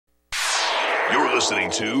You're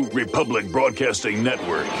listening to Republic Broadcasting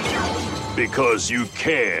Network. Because you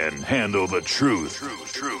can handle the truth.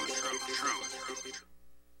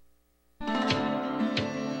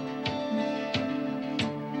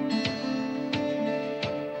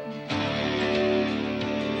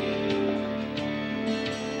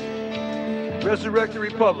 Resurrect the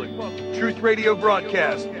Republic. Truth Radio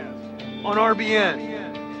broadcast on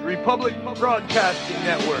RBN, the Republic Broadcasting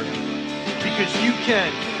Network. Because you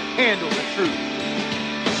can handle the truth.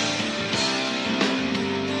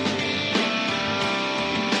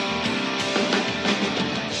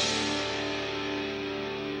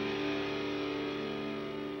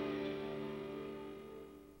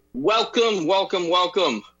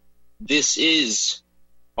 Welcome. This is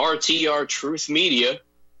RTR Truth Media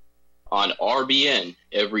on RBN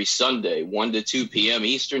every Sunday, 1 to 2 p.m.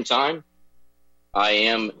 Eastern Time. I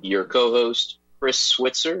am your co-host, Chris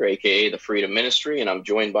Switzer, a.k.a. The Freedom Ministry, and I'm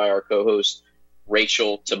joined by our co-host,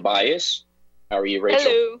 Rachel Tobias. How are you, Rachel?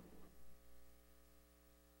 Hello.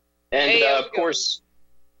 And, hey, of course,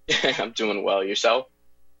 I'm doing well. Yourself?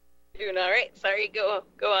 Doing all right. Sorry, go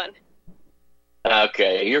on.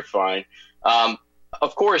 Okay, you're fine.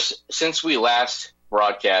 Of course, since we last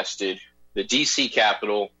broadcasted, the D.C.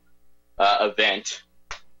 Capitol event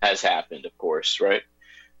has happened, of course, right?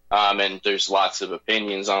 And there's lots of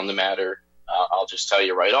opinions on the matter. I'll just tell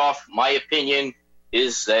you right off, my opinion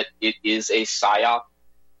is that it is a psyop,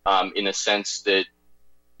 in a sense that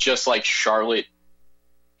just like Charlotte,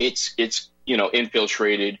 it's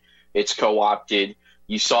infiltrated, it's co-opted.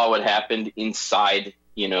 You saw what happened inside,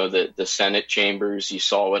 the Senate chambers. You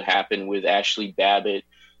saw what happened with Ashley Babbitt,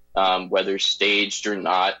 whether staged or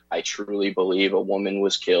not. I truly believe a woman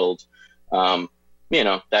was killed.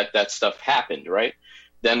 That stuff happened, right?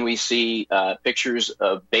 Then we see pictures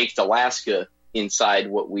of Baked Alaska inside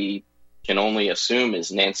what we can only assume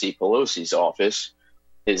is Nancy Pelosi's office.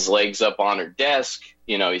 His legs up on her desk.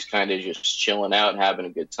 He's kind of just chilling out, having a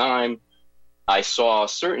good time. I saw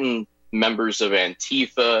certain members of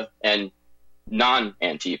Antifa and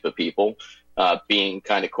non-Antifa people being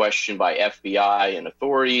kind of questioned by FBI and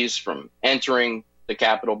authorities from entering the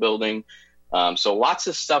Capitol building. So lots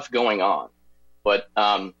of stuff going on. But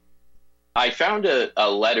I found a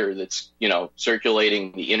letter that's,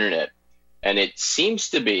 circulating the internet, and it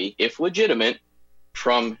seems to be, if legitimate,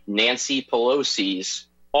 from Nancy Pelosi's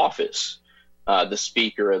office, the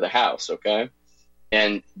Speaker of the House, okay?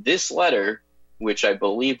 And this letter, which I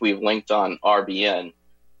believe we've linked on RBN,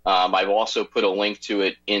 I've also put a link to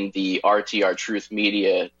it in the RTR Truth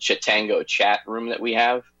Media Chatango chat room that we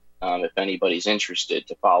have, if anybody's interested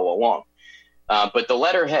to follow along. But the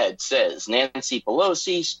letterhead says Nancy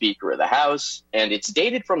Pelosi, Speaker of the House, and it's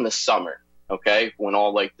dated from the summer, okay, when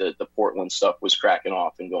all the Portland stuff was cracking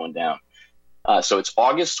off and going down. So it's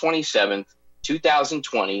August 27th,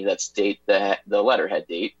 2020. That's the letterhead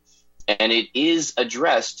date. And it is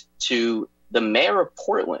addressed to the mayor of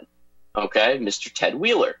Portland, okay, Mr. Ted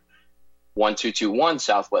Wheeler, 1221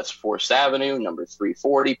 Southwest 4th Avenue, number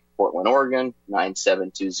 340, Portland, Oregon,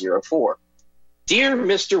 97204. Dear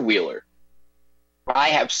Mr. Wheeler, I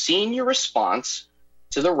have seen your response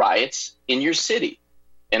to the riots in your city,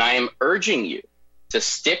 and I am urging you to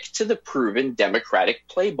stick to the proven Democratic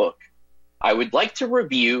playbook. I would like to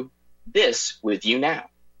review this with you now.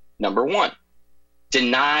 Number 1,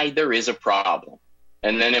 deny there is a problem.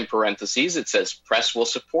 And then in parentheses, it says press will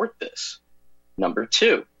support this. Number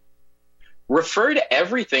 2, refer to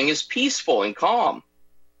everything as peaceful and calm.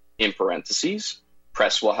 In parentheses,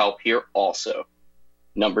 press will help here also.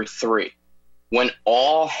 Number 3, when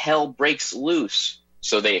all hell breaks loose,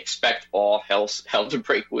 so they expect all hell to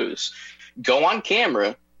break loose, go on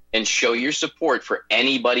camera and show your support for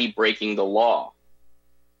anybody breaking the law.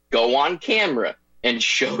 Go on camera and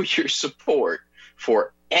show your support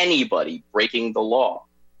for anybody breaking the law.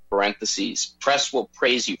 Parentheses, press will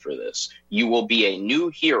praise you for this. You will be a new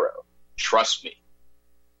hero. Trust me.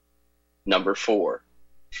 Number 4,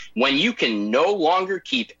 when you can no longer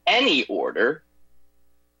keep any order,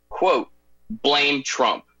 quote, blame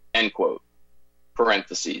Trump, end quote.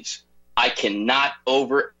 Parentheses, I cannot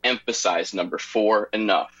overemphasize number 4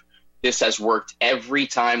 enough. This has worked every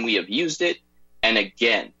time we have used it. And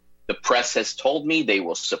again, the press has told me they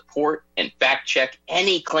will support and fact check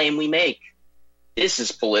any claim we make. This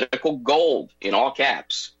is political gold in all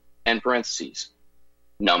caps, end parentheses.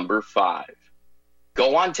 Number 5,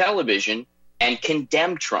 go on television and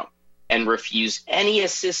condemn Trump and refuse any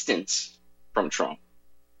assistance from Trump.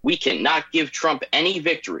 We cannot give Trump any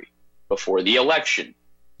victory before the election.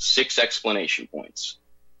 6 explanation points.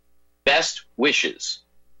 Best wishes,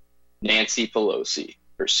 Nancy Pelosi.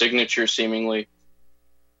 Her signature, seemingly,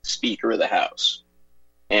 Speaker of the House.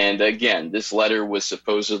 And again, this letter was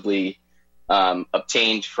supposedly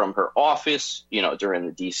obtained from her office, during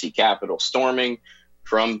the D.C. Capitol storming,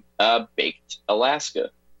 from Baked Alaska,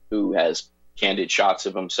 who has candid shots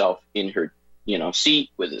of himself in her, seat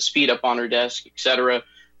with his feet up on her desk, etc.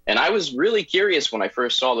 And I was really curious when I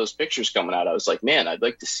first saw those pictures coming out. I was like, man, I'd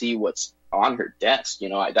like to see what's on her desk.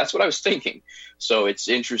 That's what I was thinking. So it's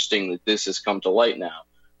interesting that this has come to light now,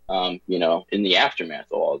 in the aftermath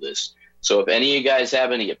of all this. So if any of you guys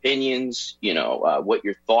have any opinions, what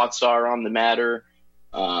your thoughts are on the matter,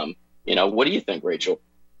 what do you think, Rachel?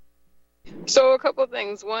 So a couple of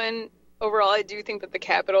things. One, overall, I do think that the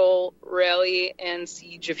Capitol rally and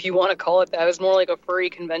siege, if you want to call it that, was more like a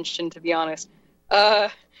furry convention, to be honest.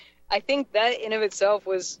 I think that in of itself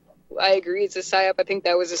was, I agree, it's a psyop. I think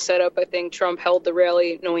that was a setup. I think Trump held the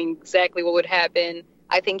rally knowing exactly what would happen.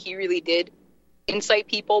 I think he really did incite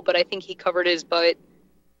people, but I think he covered his butt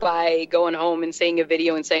by going home and saying a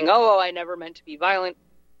video and saying, oh, I never meant to be violent.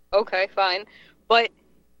 Okay, fine. But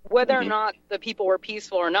whether or not the people were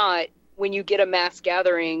peaceful or not, when you get a mass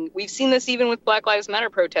gathering, we've seen this even with Black Lives Matter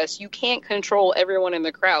protests, you can't control everyone in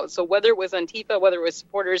the crowd. So whether it was Antifa, whether it was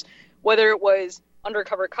supporters, whether it was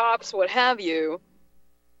undercover cops, what have you,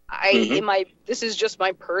 this is just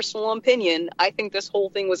my personal opinion. I think this whole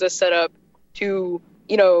thing was a setup to,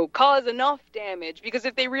 cause enough damage, because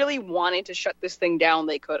if they really wanted to shut this thing down,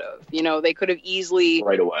 they could have. They could have easily,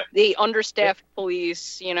 right away. The understaffed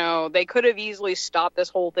police, they could have easily stopped this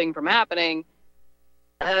whole thing from happening.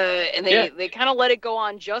 And they kind of let it go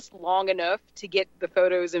on just long enough to get the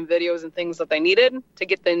photos and videos and things that they needed, to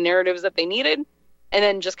get the narratives that they needed. And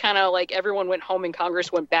then just kind of like everyone went home and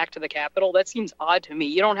Congress went back to the Capitol. That seems odd to me.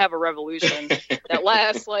 You don't have a revolution that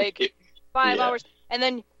lasts like 5 hours. And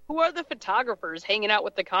then who are the photographers hanging out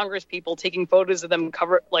with the Congress people taking photos of them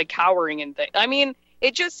cowering and things? I mean,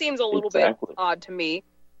 it just seems a little bit odd to me,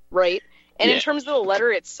 right? And in terms of the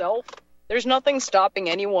letter itself, there's nothing stopping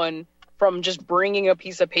anyone from just bringing a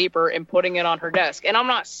piece of paper and putting it on her desk. And I'm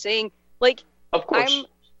not saying, of course,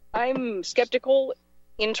 I'm skeptical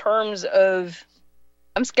in terms of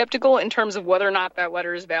whether or not that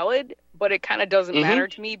letter is valid, but it kind of doesn't matter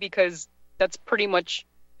to me, because that's pretty much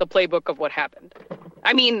the playbook of what happened.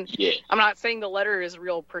 I mean, I'm not saying the letter is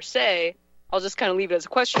real per se. I'll just kind of leave it as a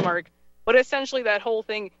question mark. But essentially that whole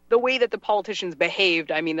thing, the way that the politicians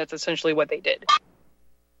behaved, I mean, that's essentially what they did.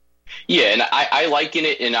 Yeah, and I liken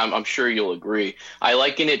it, and I'm sure you'll agree, I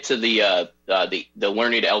liken it to the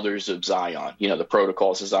Learned Elders of Zion, the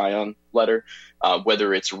Protocols of Zion letter,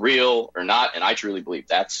 whether it's real or not, and I truly believe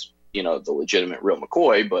that's, the legitimate real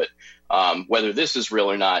McCoy, but whether this is real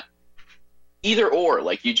or not, either or,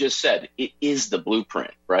 like you just said, it is the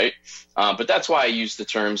blueprint, right? But that's why I use the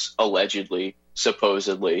terms allegedly,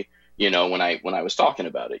 supposedly, when I was talking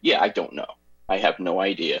about it. Yeah, I don't know. I have no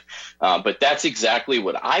idea. But that's exactly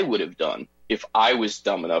what I would have done if I was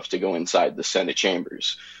dumb enough to go inside the Senate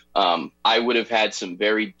chambers. I would have had some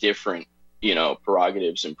very different,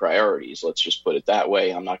 prerogatives and priorities. Let's just put it that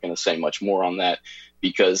way. I'm not going to say much more on that,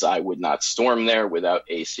 because I would not storm there without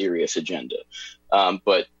a serious agenda.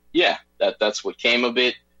 But yeah, that's what came of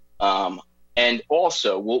it. And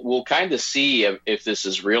also, we'll kind of see if this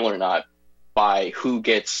is real or not by who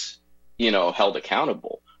gets, held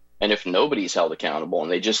accountable. And if nobody's held accountable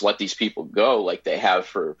and they just let these people go like they have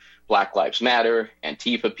for Black Lives Matter,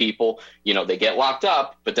 Antifa people, they get locked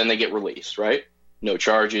up, but then they get released, right? No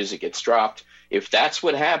charges, it gets dropped. If that's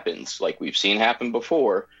what happens, like we've seen happen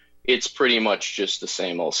before, it's pretty much just the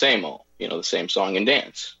same old, the same song and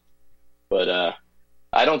dance. But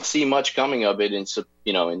I don't see much coming of it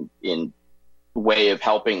in way of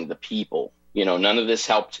helping the people. None of this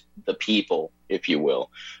helped the people, if you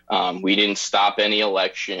will. We didn't stop any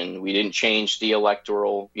election. We didn't change the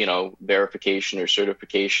electoral, verification or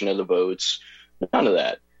certification of the votes. None of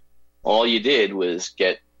that. All you did was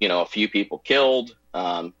get, a few people killed,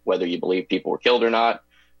 whether you believe people were killed or not,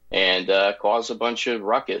 and cause a bunch of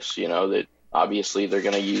ruckus, that obviously they're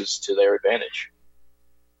going to use to their advantage.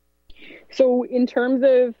 So in terms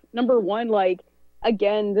of, number one,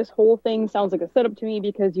 again, this whole thing sounds like a setup to me,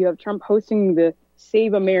 because you have Trump hosting the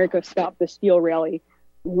Save America, Stop the Steal rally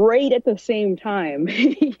right at the same time,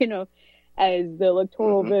 as the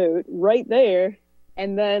electoral vote right there.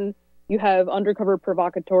 And then you have undercover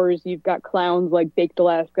provocateurs. You've got clowns like Baked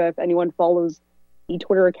Alaska. If anyone follows the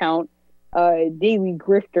Twitter account, Daily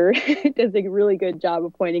Grifter does a really good job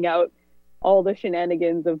of pointing out all the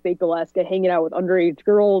shenanigans of Baked Alaska hanging out with underage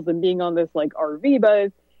girls and being on this RV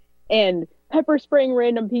bus and pepper spraying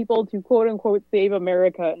random people to quote unquote save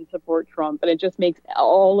America and support Trump. And it just makes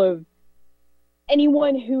all of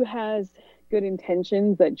anyone who has good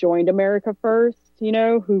intentions that joined America First, you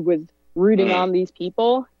know, who was rooting on these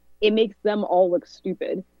people, it makes them all look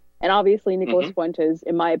stupid. And obviously Nicolas Fuentes,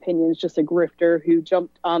 in my opinion, is just a grifter who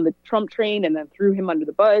jumped on the Trump train and then threw him under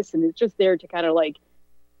the bus and is just there to kind of like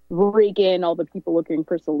rake in all the people looking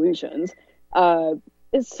for solutions.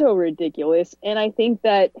 It's so ridiculous. And I think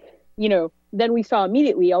that, you know, then we saw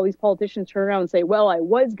immediately all these politicians turn around and say, well, I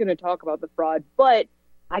was going to talk about the fraud, but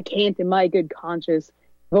I can't in my good conscience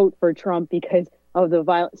vote for Trump because of the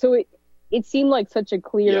violence. So it seemed like such a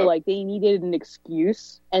clear, like they needed an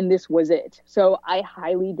excuse and this was it. So I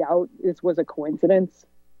highly doubt this was a coincidence.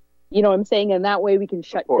 You know what I'm saying? And that way we can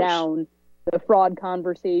shut down the fraud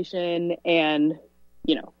conversation and,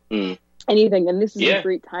 you know, anything. And this is a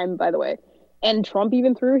great time, by the way. And Trump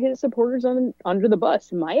even threw his supporters under the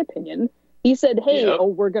bus, in my opinion. He said, hey,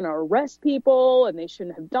 we're going to arrest people and they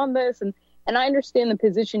shouldn't have done this. And I understand the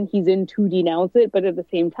position he's in to denounce it. But at the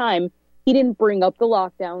same time, he didn't bring up the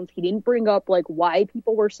lockdowns. He didn't bring up like why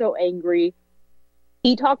people were so angry.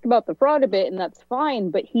 He talked about the fraud a bit, and that's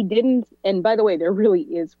fine. But he didn't. And by the way, there really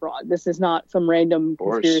is fraud. This is not some random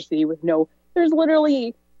conspiracy with no. There's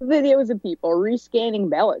literally videos of people rescanning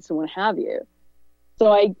ballots and what have you.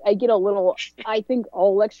 So I get a little, I think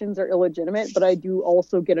all elections are illegitimate, but I do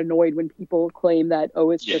also get annoyed when people claim that, oh,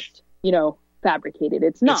 it's just, you know, fabricated.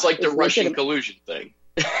 It's not. It's like the Russian collusion thing.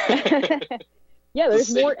 Yeah,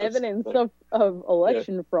 there's more evidence of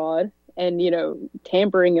election fraud and, you know,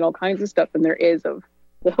 tampering and all kinds of stuff than there is of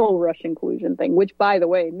the whole Russian collusion thing, which, by the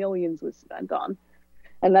way, millions was spent on.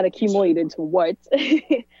 And that accumulated to what?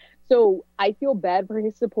 So I feel bad for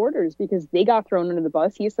his supporters because they got thrown under the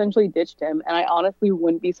bus. He essentially ditched him. And I honestly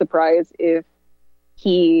wouldn't be surprised if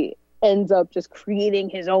he ends up just creating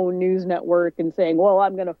his own news network and saying, well,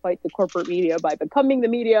 I'm going to fight the corporate media by becoming the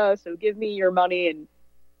media. So give me your money and,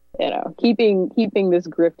 you know, keeping this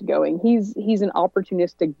grift going. He's an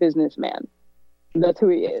opportunistic businessman. That's who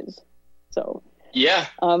he is. So Yeah.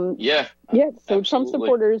 So absolutely. Trump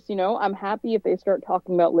supporters, you know, I'm happy if they start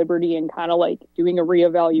talking about liberty and kind of like doing a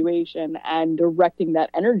reevaluation and directing that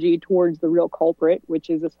energy towards the real culprit, which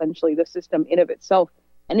is essentially the system in of itself.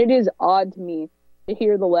 And it is odd to me to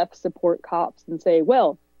hear the left support cops and say,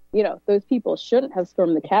 well, you know, those people shouldn't have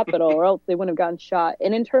stormed the Capitol or else they wouldn't have gotten shot.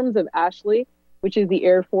 And in terms of Ashley, which is the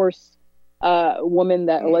Air Force woman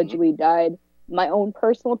that allegedly died, my own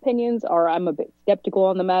personal opinions are I'm a bit skeptical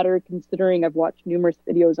on the matter, considering I've watched numerous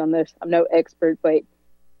videos on this. I'm no expert, but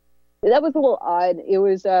that was a little odd. It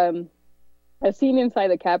was a scene inside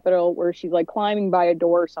the Capitol where she's like climbing by a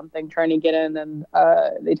door or something, trying to get in, and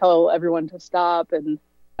they tell everyone to stop. And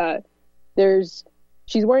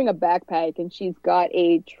she's wearing a backpack, and she's got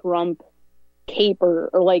a Trump cape or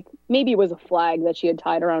like maybe it was a flag that she had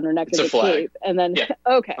tied around her neck as a cape. And then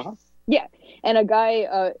and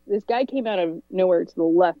this guy came out of nowhere to the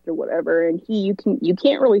left or whatever, and you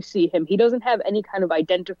can't really see him. He doesn't have any kind of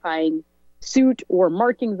identifying suit or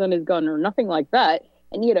markings on his gun or nothing like that,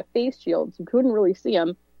 and he had a face shield, so you couldn't really see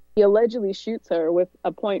him. He allegedly shoots her with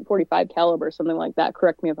a .45 caliber or something like that.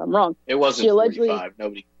 Correct me if I'm wrong. It wasn't 45.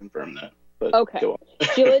 Nobody confirmed that. But okay.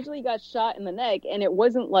 She allegedly got shot in the neck, and it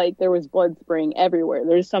wasn't like there was blood spraying everywhere.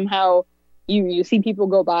 There's somehow you see people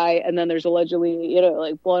go by, and then there's allegedly, you know,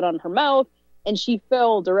 like blood on her mouth, and she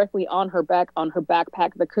fell directly on her back on her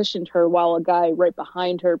backpack that cushioned her, while a guy right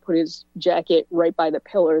behind her put his jacket right by the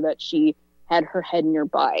pillar that she had her head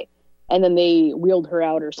nearby, and then they wheeled her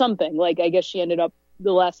out or something. Like, I guess she ended up,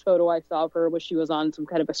 the last photo I saw of her was she was on some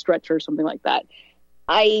kind of a stretcher or something like that.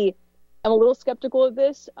 I'm a little skeptical of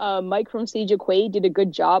this. Mike from Sage Quaid did a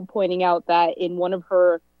good job pointing out that in one of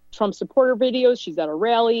her Trump supporter videos, she's at a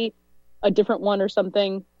rally, a different one or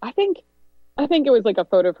something. I think it was like a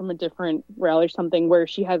photo from a different rally or something where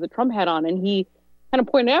she has a Trump hat on, and he kind of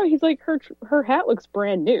pointed out, he's like, her hat looks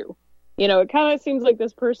brand new. You know, it kind of seems like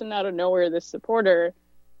this person out of nowhere, this supporter,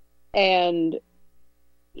 and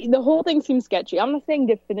the whole thing seems sketchy. I'm not saying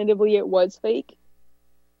definitively it was fake.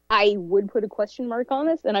 I would put a question mark on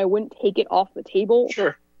this, and I wouldn't take it off the table.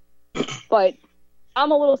 Sure. But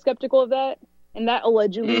I'm a little skeptical of that. And that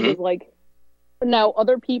allegedly was like, now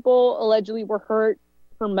other people allegedly were hurt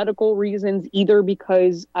for medical reasons, either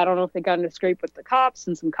because, I don't know if they got into a scrape with the cops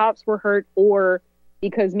and some cops were hurt, or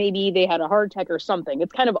because maybe they had a heart attack or something.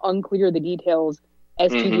 It's kind of unclear the details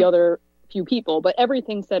as to the other few people. But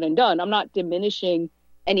everything said and done, I'm not diminishing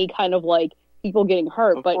any kind of like people getting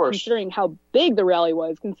hurt, but considering how big the rally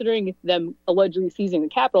was, considering them allegedly seizing the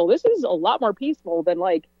Capitol, this is a lot more peaceful than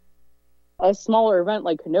like a smaller event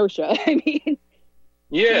like Kenosha. I mean,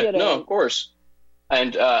 no, of course.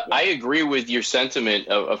 And I agree with your sentiment,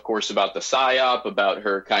 of course, about the PSYOP, about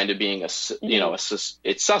her kind of being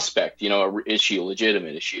it's suspect. Is she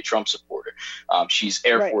legitimate? Is she a Trump supporter? She's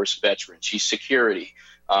Air Force veteran. She's security.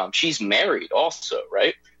 She's married also,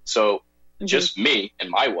 right? So just me and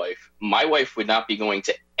my wife would not be going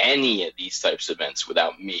to any of these types of events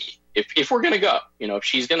without me. If we're going to go, if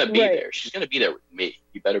she's going to be there, she's going to be there with me.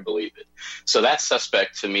 You better believe it. So that's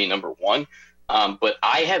suspect to me, number one. But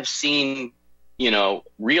I have seen,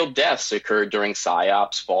 real deaths occur during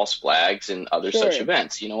PSYOPs, false flags, and other such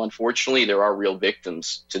events. Unfortunately, there are real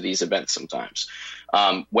victims to these events sometimes.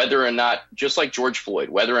 Whether or not, just like George Floyd,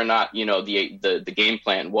 whether or not, the game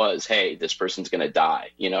plan was, hey, this person's going to die,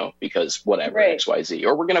 because whatever, XYZ,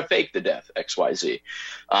 or we're going to fake the death, XYZ.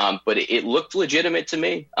 But it looked legitimate to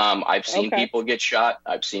me. I've seen people get shot.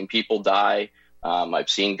 I've seen people die. I've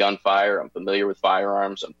seen gunfire. I'm familiar with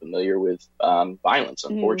firearms. I'm familiar with violence,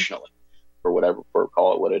 unfortunately. For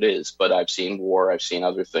call it what it is. But I've seen war. I've seen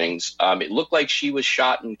other things. It looked like she was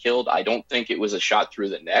shot and killed. I don't think it was a shot through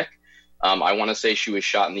the neck. I want to say she was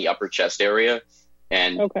shot in the upper chest area,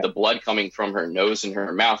 and the blood coming from her nose and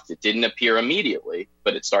her mouth, it didn't appear immediately,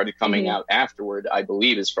 but it started coming out afterward, I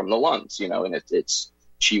believe, is from the lungs, and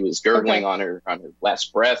she was gurgling on her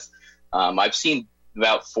last breath. I've seen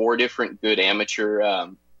about 4 different good amateur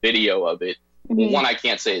video of it. One I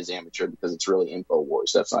can't say is amateur because it's really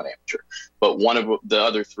InfoWars. That's not amateur. But one of the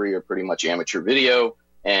other 3 are pretty much amateur video.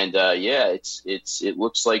 And it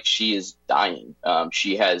looks like she is dying.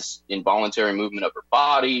 She has involuntary movement of her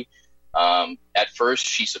body. At first,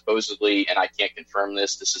 she supposedly, and I can't confirm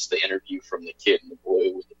this, this is the interview from the kid in the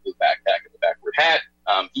blue with the blue backpack and the backward hat.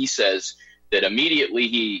 He says that immediately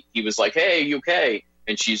he was like, "Hey, you okay?"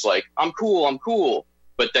 And she's like, I'm cool.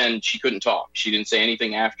 But then she couldn't talk. She didn't say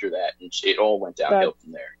anything after that, and it all went downhill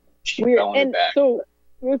from there. She fell on her back. So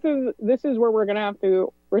this is where we're gonna have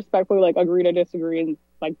to respectfully agree to disagree, and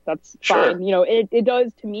that's fine. It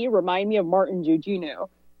does to me remind me of Martin Gugino,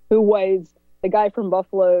 who was the guy from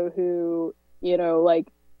Buffalo who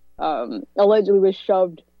allegedly was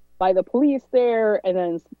shoved by the police there,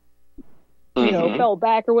 and then fell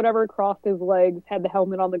back or whatever, crossed his legs, had the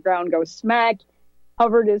helmet on the ground, go smack.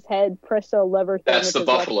 Covered his head, pressed a lever thing. That's the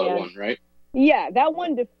Buffalo one, right? Yeah, that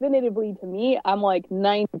one definitively to me, I'm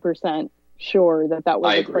 90% sure that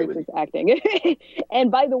was a crisis acting. And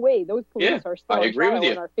by the way, those police are still on trial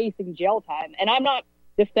and are facing jail time. And I'm not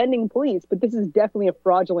defending police, but this is definitely a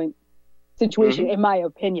fraudulent situation, in my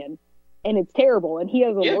opinion. And it's terrible. And he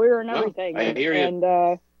has a lawyer and everything. I hear you. And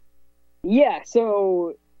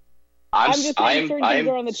so I'm just saying certain things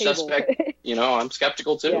are on the table. Suspect. I'm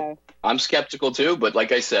skeptical too. Yeah. I'm skeptical too, but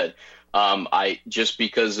like I said, I just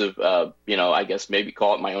because of I guess maybe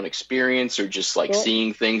call it my own experience or just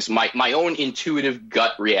seeing things, my own intuitive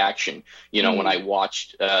gut reaction, when I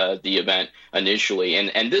watched the event initially,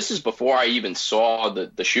 and this is before I even saw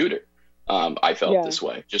the shooter. I felt this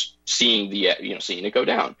way, just seeing seeing it go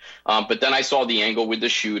down. But then I saw the angle with the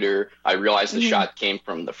shooter. I realized the shot came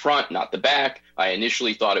from the front, not the back. I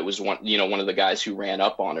initially thought it was one of the guys who ran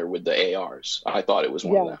up on her with the ARs. I thought it was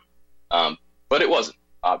one of them. But it wasn't,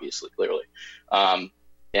 obviously, clearly.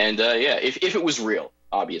 If it was real,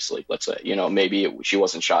 obviously, let's say, maybe she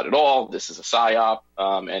wasn't shot at all. This is a PSYOP,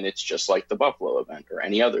 and it's just like the Buffalo event or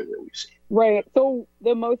any other that we've seen. Right. So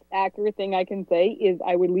the most accurate thing I can say is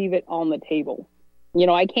I would leave it on the table.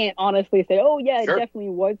 I can't honestly say, oh, yeah, it definitely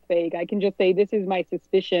was fake. I can just say this is my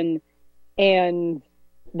suspicion, and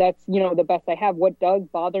that's, the best I have. What does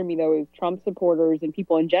bother me, though, is Trump supporters and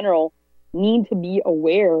people in general need to be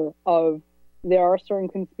aware of there are certain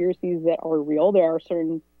conspiracies that are real. There are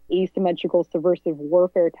certain asymmetrical subversive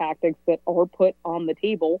warfare tactics that are put on the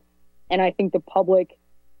table. And I think the public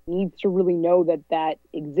needs to really know that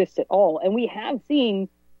exists at all. And we have seen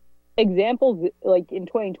examples in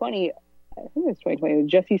 2020, I think it was 2020,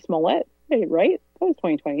 Jesse Smollett, right? That was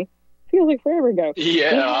 2020. Feels like forever ago.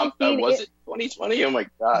 Yeah, was it 2020? Oh my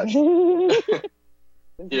gosh.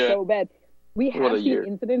 This is so bad. We have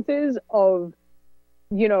seen incidences of,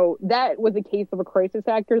 that was a case of a crisis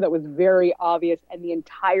actor that was very obvious, and the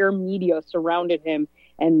entire media surrounded him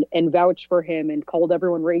and vouched for him and called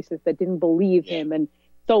everyone racist that didn't believe him. And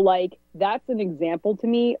so, that's an example to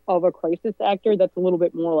me of a crisis actor that's a little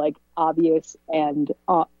bit more, obvious and,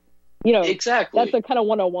 exactly. That's a kind of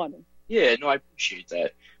 101. Yeah, no, I appreciate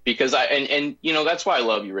that. Because that's why I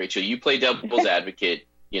love you, Rachel. You play devil's advocate.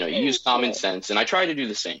 You use common sense, and I try to do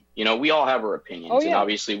the same. We all have our opinions, and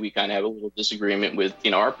obviously we kind of have a little disagreement with,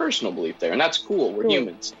 our personal belief there, and that's cool. We're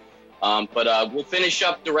humans. But we'll finish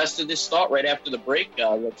up the rest of this thought right after the break.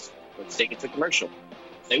 Let's take it to commercial.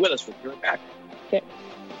 Stay with us. We'll be right back. Okay.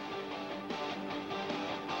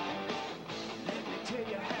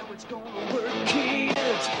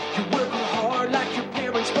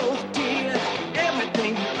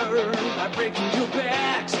 start breaking your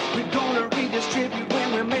backs. We're gonna redistribute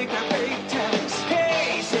when we make our big tax.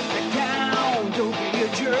 Hey, sit down, don't be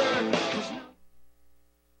a jerk.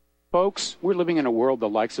 Folks, we're living in a world the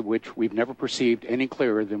likes of which we've never perceived any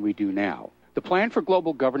clearer than we do now. The plan for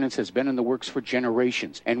global governance has been in the works for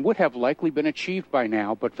generations and would have likely been achieved by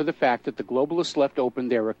now but for the fact that the globalists left open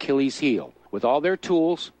their Achilles heel. With all their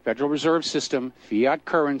tools, Federal Reserve System, fiat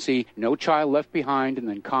currency, no child left behind, and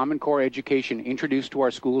then Common Core education introduced to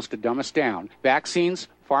our schools to dumb us down, vaccines,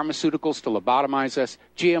 pharmaceuticals to lobotomize us,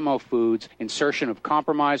 GMO foods, insertion of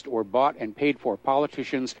compromised or bought and paid for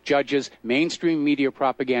politicians, judges, mainstream media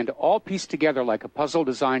propaganda, all pieced together like a puzzle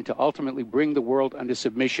designed to ultimately bring the world under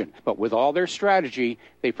submission. But with all their strategy,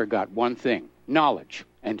 they forgot one thing: knowledge.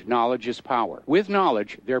 And knowledge is power. With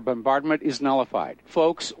knowledge, their bombardment is nullified.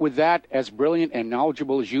 Folks, with that, as brilliant and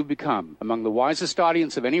knowledgeable as you've become, among the wisest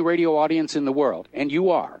audience of any radio audience in the world, and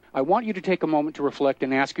you are, I want you to take a moment to reflect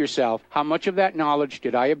and ask yourself, how much of that knowledge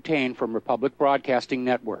did I obtain from Republic Broadcasting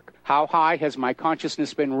Network? How high has my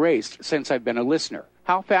consciousness been raised since I've been a listener?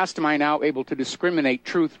 How fast am I now able to discriminate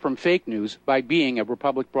truth from fake news by being a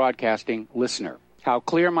Republic Broadcasting listener? How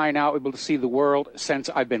clear am I now able to see the world since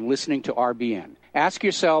I've been listening to RBN? Ask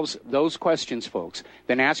yourselves those questions, folks.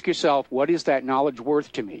 Then ask yourself, what is that knowledge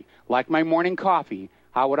worth to me? Like my morning coffee,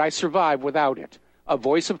 how would I survive without it? A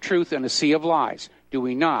voice of truth in a sea of lies. Do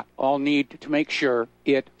we not all need to make sure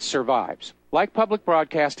it survives? Like public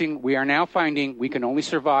broadcasting, we are now finding we can only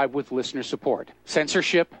survive with listener support.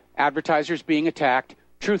 Censorship, advertisers being attacked,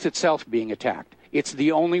 truth itself being attacked. It's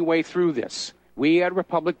the only way through this. We at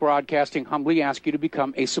Republic Broadcasting humbly ask you to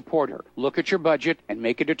become a supporter. Look at your budget and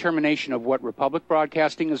make a determination of what Republic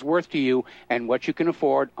Broadcasting is worth to you and what you can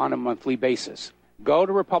afford on a monthly basis. Go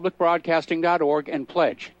to republicbroadcasting.org and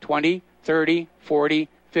pledge $20, $30, $40,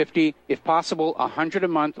 $50, if possible, $100 a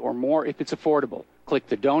month or more if it's affordable. Click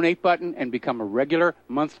the donate button and become a regular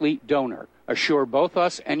monthly donor. Assure both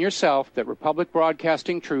us and yourself that Republic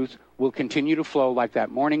Broadcasting truth will continue to flow like that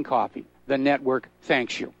morning coffee. The network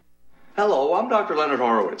thanks you. Hello, I'm Dr. Leonard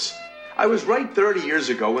Horowitz. I was right 30 years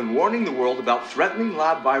ago in warning the world about threatening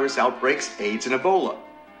lab virus outbreaks, AIDS, and Ebola.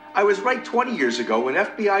 I was right 20 years ago when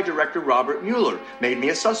FBI Director Robert Mueller made me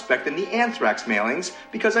a suspect in the anthrax mailings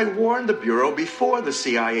because I warned the Bureau before the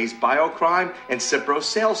CIA's biocrime and Cipro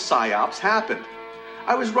sales psyops happened.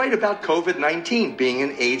 I was right about COVID-19 being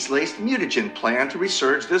an AIDS-laced mutagen plan to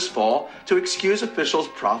resurge this fall to excuse officials'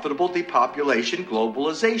 profitable depopulation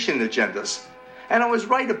globalization agendas. And I was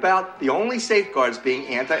right about the only safeguards being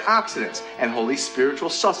antioxidants and holy spiritual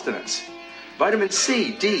sustenance. Vitamin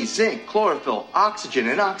C, D, zinc, chlorophyll, oxygen,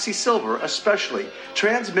 and oxysilver especially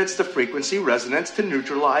transmits the frequency resonance to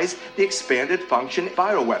neutralize the expanded function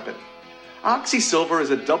bioweapon. Oxysilver is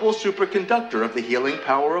a double superconductor of the healing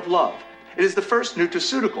power of love. It is the first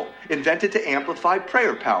nutraceutical invented to amplify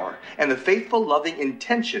prayer power and the faithful, loving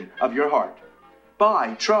intention of your heart.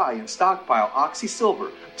 Buy, try, and stockpile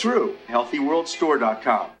Oxysilver through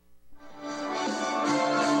HealthyWorldStore.com.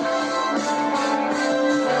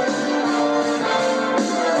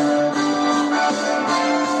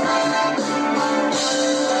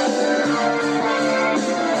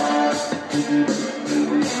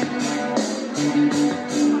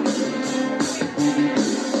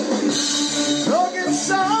 Broken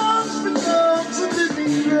songs becomes a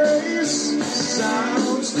living grace.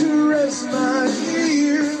 Sounds to rest my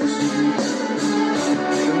ears.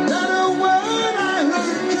 Not a word I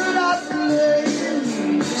heard could I play.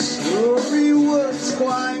 The story was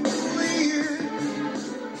quite clear.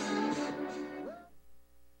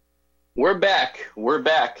 We're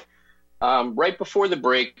back. Right before the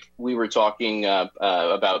break, we were talking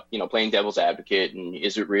about playing devil's advocate and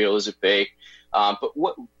is it real, is it fake? But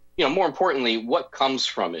what more importantly, what comes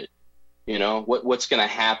from it? What's going to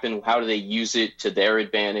happen? How do they use it to their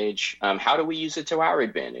advantage? How do we use it to our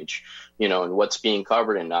advantage? And what's being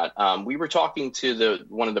covered and not. We were talking to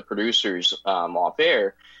one of the producers off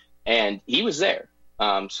air, and he was there.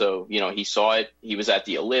 So he saw it. He was at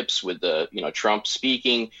the Ellipse with the Trump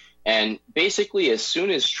speaking, and basically as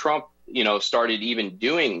soon as Trump started even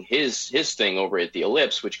doing his thing over at the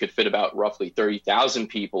Ellipse, which could fit about roughly 30,000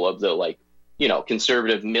 people of the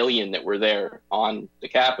conservative million that were there on the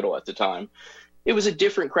Capitol at the time, it was a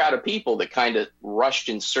different crowd of people that kind of rushed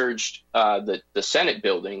and surged the Senate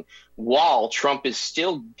building while Trump is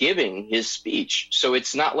still giving his speech. So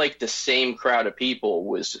it's not like the same crowd of people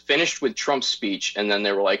was finished with Trump's speech and then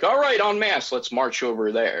they were like, all right, en masse, let's march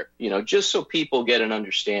over there, just so people get an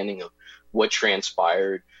understanding of what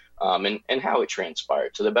transpired and how it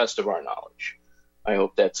transpired to the best of our knowledge. I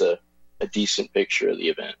hope that's a decent picture of the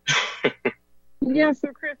event. Yeah, so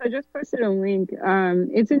Chris, I just posted a link.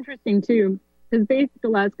 It's interesting too, because Basic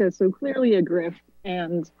Alaska is so clearly a grift,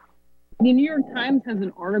 and the New York Times has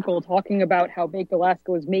an article talking about how Baked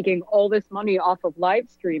Alaska was making all this money off of live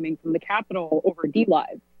streaming from the Capitol over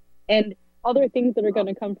DLive. And other things that are going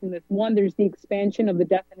to come from this. One, there's the expansion of the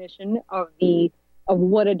definition of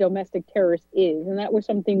what a domestic terrorist is. And that was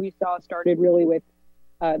something we saw started really with,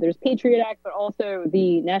 there's Patriot Act, but also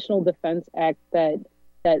the National Defense Act that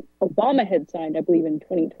Obama had signed, I believe, in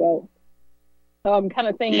 2012. Kind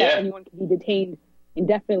of thing that anyone can be detained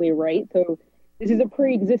indefinitely, right? So this is a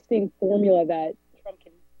pre-existing formula that Trump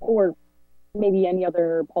can, or maybe any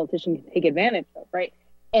other politician can take advantage of, right?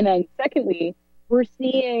 And then secondly, we're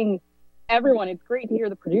seeing everyone, it's great to hear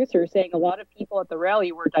the producer saying a lot of people at the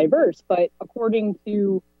rally were diverse, but according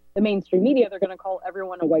to the mainstream media, they're going to call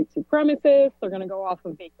everyone a white supremacist. They're going to go off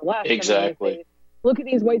of Baked Alaska. Exactly. Say, look at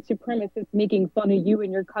these white supremacists making fun of you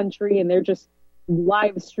and your country, and they're just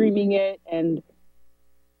live streaming it. And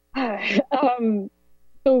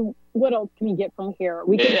so what else can we get from here?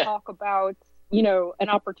 We can talk about, an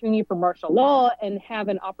opportunity for martial law and have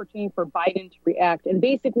an opportunity for Biden to react. And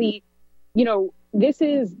basically, this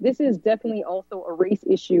is definitely also a race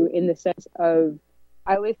issue in the sense of,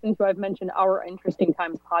 I've mentioned Our Interesting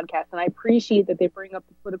Times podcast, and I appreciate that they bring up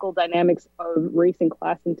the political dynamics of race and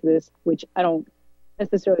class into this, which I don't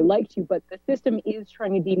necessarily like to, but the system is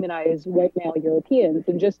trying to demonize white male Europeans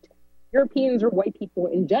and just Europeans or white people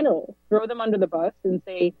in general, throw them under the bus and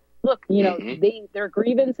say, look, their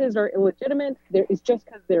grievances are illegitimate. It's just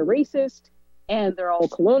because they're racist and they're all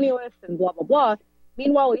colonialists and blah, blah, blah.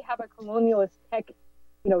 Meanwhile, we have a colonialist tech,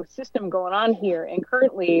 system going on here. And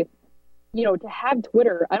currently, to have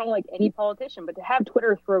Twitter, I don't like any politician, but to have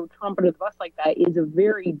Twitter throw Trump under the bus like that is a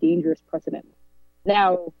very dangerous precedent.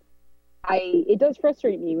 Now, it does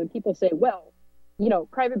frustrate me when people say, well,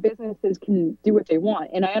 private businesses can do what they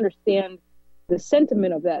want. And I understand the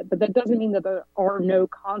sentiment of that, but that doesn't mean that there are no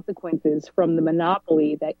consequences from the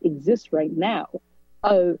monopoly that exists right now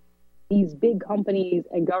of these big companies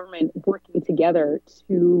and government working together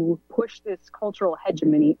to push this cultural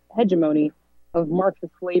hegemony of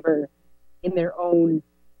Marxist flavor in their own,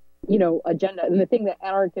 agenda. And the thing that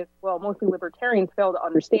anarchists, mostly libertarians, fail to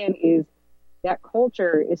understand is that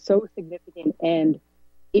culture is so significant and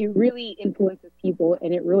it really influences people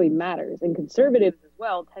and it really matters. And conservatives as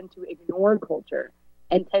well tend to ignore culture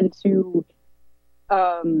and tend to,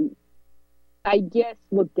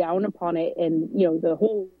 look down upon it and, the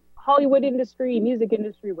whole Hollywood industry, music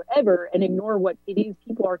industry, whatever, and ignore what it is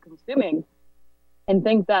people are consuming and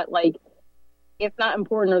think that, it's not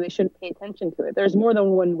important or they shouldn't pay attention to it. There's more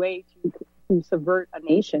than one way to subvert a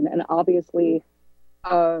nation. And obviously,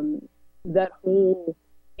 that whole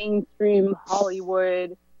mainstream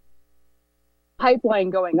Hollywood pipeline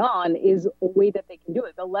going on is a way that they can do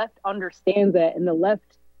it. The left understands that, and the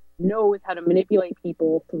left knows how to manipulate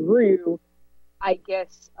people through,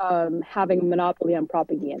 having a monopoly on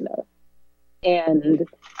propaganda. And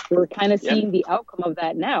we're kind of seeing the outcome of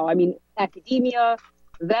that now. I mean, academia,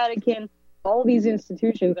 Vatican, all these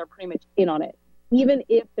institutions are pretty much in on it. Even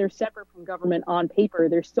if they're separate from government on paper,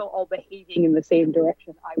 they're still all behaving in the same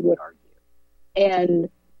direction, I would argue. And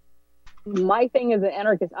my thing as an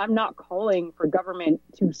anarchist, I'm not calling for government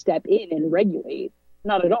to step in and regulate.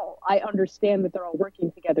 Not at all. I understand that they're all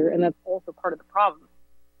working together, and that's also part of the problem.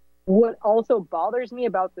 What also bothers me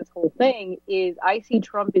about this whole thing is I see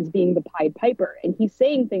Trump as being the Pied Piper, and he's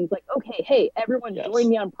saying things like, okay, hey, everyone join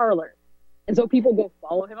me on Parler. And so people go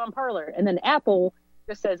follow him on Parler. And then Apple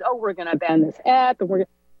just says, oh, we're going to ban this app. And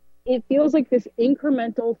it feels like this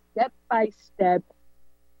incremental step-by-step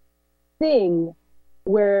thing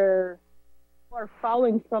where people are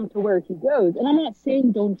following Trump to where he goes. And I'm not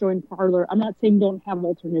saying don't join Parler. I'm not saying don't have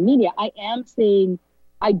alternate media. I am saying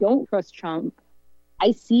I don't trust Trump.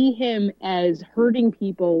 I see him as herding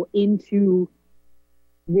people into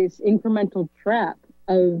this incremental trap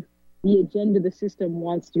of the agenda the system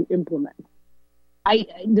wants to implement.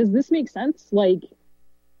 Does this make sense?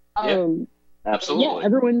 Absolutely. Yeah,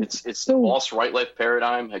 everyone. It's the false right-left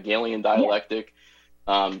paradigm, Hegelian dialectic.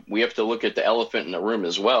 Yeah. We have to look at the elephant in the room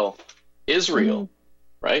as well. Israel,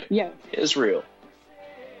 right? Yeah. Israel.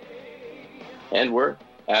 And we're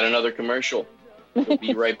at another commercial. We'll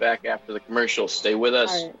be right back after the commercial. Stay with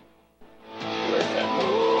us. All right. Be right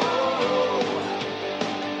back.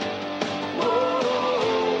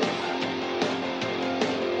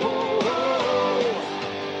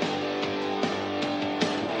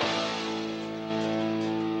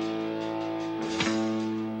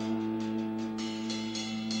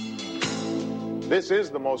 This is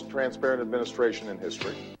the most transparent administration in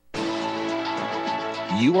history.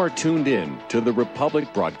 You are tuned in to the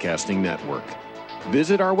Republic Broadcasting Network.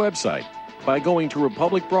 Visit our website by going to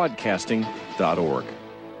republicbroadcasting.org.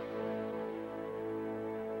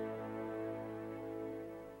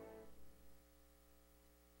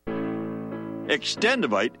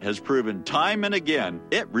 Extendivite has proven time and again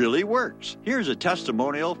it really works. Here's a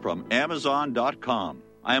testimonial from Amazon.com.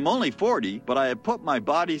 I am only 40, but I have put my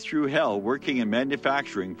body through hell working in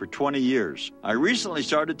manufacturing for 20 years. I recently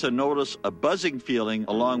started to notice a buzzing feeling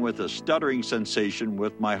along with a stuttering sensation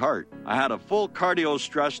with my heart. I had a full cardio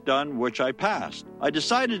stress done, which I passed. I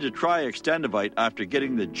decided to try Extendivite after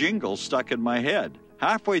getting the jingle stuck in my head.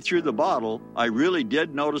 Halfway through the bottle, I really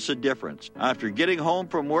did notice a difference. After getting home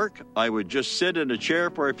from work, I would just sit in a chair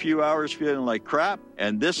for a few hours feeling like crap,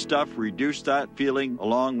 and this stuff reduced that feeling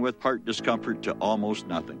along with heart discomfort to almost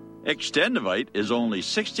nothing. Extendivite is only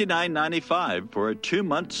 $69.95 for a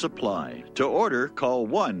 2-month supply. To order, call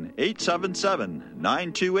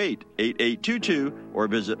 1-877-928-8822 or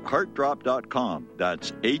visit heartdrop.com.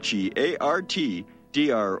 That's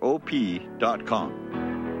HEARTDROP.com.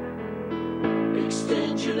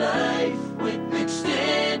 Extend your life with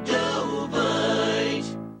Extendovite.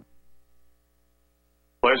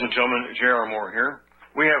 Ladies and gentlemen, J.R. Moore here.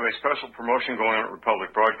 We have a special promotion going on at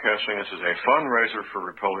Republic Broadcasting. This is a fundraiser for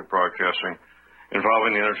Republic Broadcasting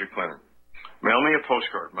involving the Energy Cleaner. Mail me a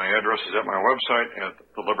postcard. My address is at my website at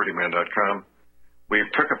thelibertyman.com. We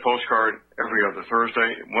pick a postcard every other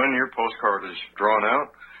Thursday. When your postcard is drawn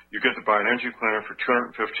out, you get to buy an Energy Cleaner for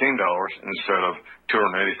 $215 instead of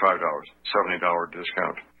 $285, $70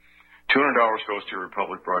 discount. $200 goes to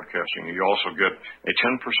Republic Broadcasting. You also get a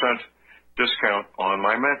 10% discount on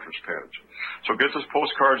my mattress pads. So get those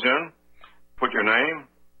postcards in, put your name,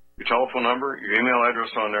 your telephone number, your email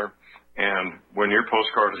address on there, and when your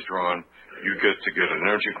postcard is drawn, you get to get an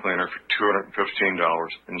Energy Cleaner for $215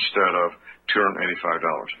 instead of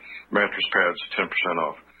 $285. Mattress pads, 10%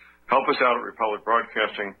 off. Help us out at Republic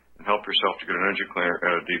Broadcasting and help yourself to get an Energy Cleaner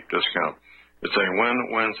at a deep discount. It's a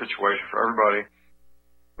win-win situation for everybody.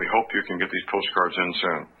 We hope you can get these postcards in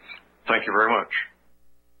soon. Thank you very much.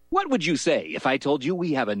 What would you say if I told you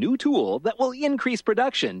we have a new tool that will increase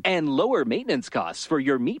production and lower maintenance costs for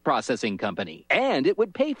your meat processing company? And it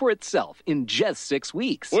would pay for itself in just 6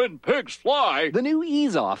 weeks. When pigs fly! The new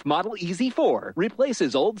Ease-Off Model EZ4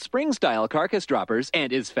 replaces old spring-style carcass droppers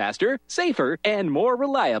and is faster, safer, and more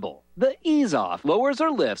reliable. The Ease-Off lowers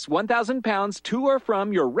or lifts 1,000 pounds to or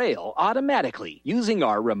from your rail automatically using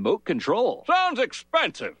our remote control. Sounds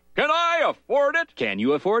expensive. Can I afford it? Can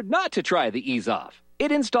you afford not to try the Ease-Off?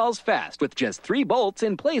 It installs fast with just 3 bolts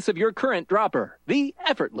in place of your current dropper. The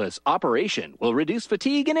effortless operation will reduce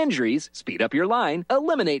fatigue and injuries, speed up your line,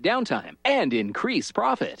 eliminate downtime, and increase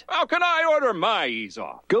profit. How can I order my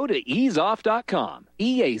Ease-Off? Go to easeoff.com,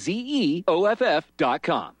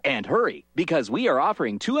 EAZEOFF.com, and hurry, because we are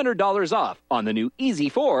offering $200 off on the new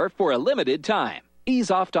EZ4 for a limited time.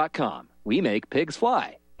 Easeoff.com. We make pigs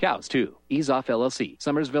fly. Cows, too. Ease-Off LLC,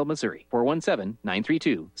 Summersville, Missouri,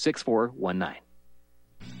 417-932-6419.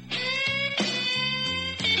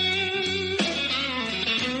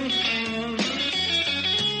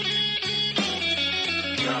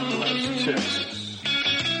 Texas.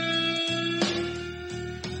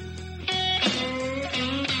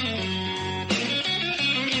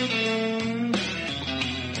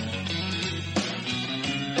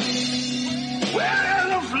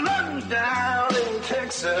 Well, I'm flooding down in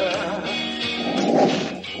Texas.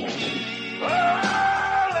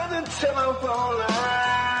 All of the telephone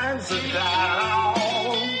lines are down.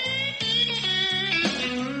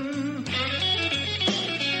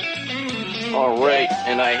 All right,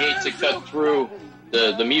 and I hate to cut through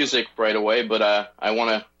the music right away, but I want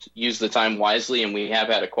to use the time wisely, and we have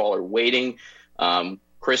had a caller waiting.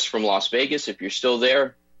 Chris from Las Vegas, if you're still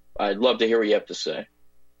there, I'd love to hear what you have to say.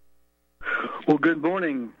 Well, good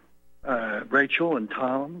morning, Rachel and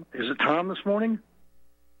Tom. Is it Tom this morning?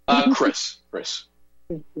 Chris.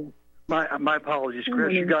 My apologies,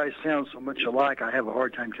 Chris. You guys sound so much alike, I have a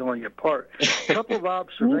hard time telling you apart. A couple of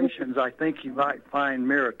observations I think you might find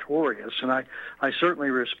meritorious, and I certainly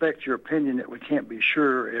respect your opinion that we can't be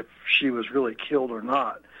sure if she was really killed or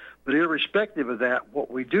not. But irrespective of that,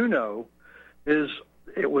 what we do know is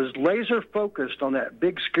it was laser focused on that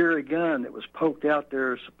big scary gun that was poked out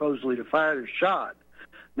there supposedly to fire a shot.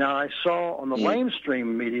 Now, I saw on the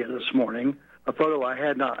lamestream media this morning a photo I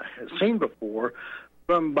had not seen before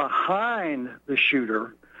from behind the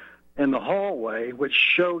shooter in the hallway, which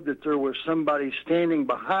showed that there was somebody standing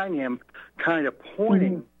behind him kind of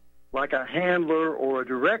pointing like a handler or a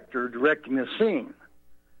director directing the scene.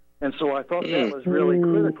 And so I thought that was really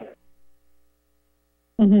critical.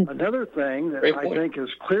 Another thing that I think is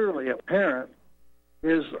clearly apparent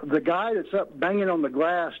is the guy that's up banging on the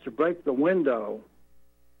glass to break the window.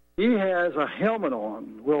 He has a helmet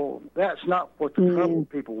on. Well, that's not what the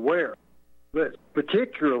Trump people wear. But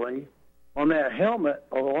particularly on that helmet,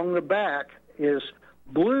 along the back, is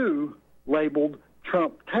blue labeled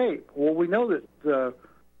Trump tape. Well, we know that the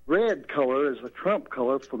red color is the Trump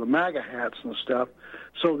color for the MAGA hats and stuff.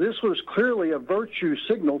 So this was clearly a virtue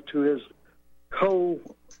signal to his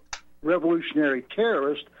co-revolutionary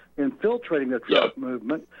terrorist infiltrating the Trump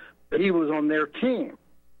movement. He was on their team.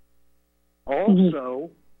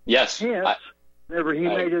 Also, whenever he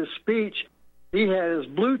made his speech, he had his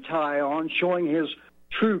blue tie on, showing his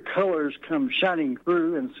true colors come shining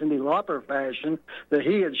through in Cyndi Lauper fashion, that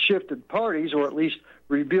he had shifted parties, or at least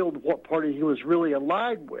revealed what party he was really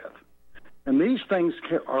allied with. And these things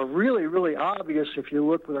are really, really obvious if you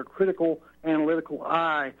look with a critical, analytical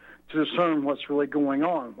eye to discern what's really going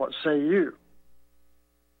on. What say you?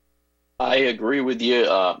 I agree with you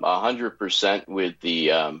 100% with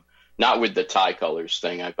the not with the tie colors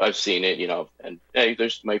thing. I've seen it, and hey,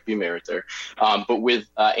 there's might be merit there, but with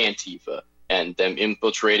Antifa and them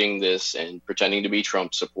infiltrating this and pretending to be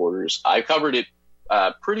Trump supporters. I covered it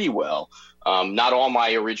pretty well. Not all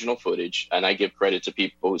my original footage, and I give credit to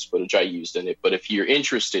people whose footage I used in it. But if you're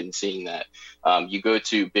interested in seeing that, you go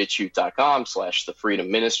to bitchute.com/The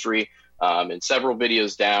Freedom Ministry, and several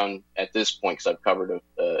videos down at this point, because I've covered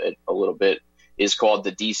it a little bit, is called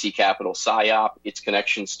the DC Capitol PSYOP, its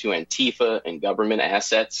connections to Antifa and government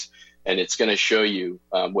assets. And it's going to show you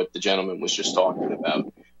what the gentleman was just talking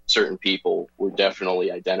about. Certain people were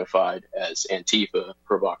definitely identified as Antifa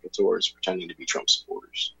provocateurs pretending to be Trump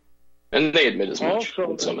supporters. And they admit as much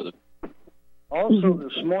in some of the... Also,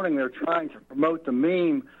 this morning they're trying to promote the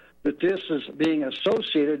meme that this is being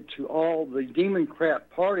associated to all the Democrat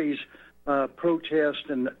parties' protest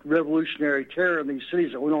and revolutionary terror in these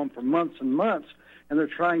cities that went on for months and months. And they're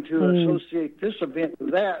trying to associate this event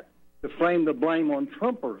with that to frame the blame on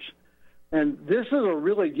Trumpers. And this is a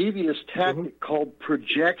really devious tactic called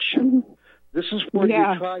projection. This is where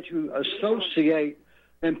you try to associate,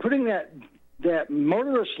 and putting that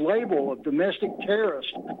murderous label of domestic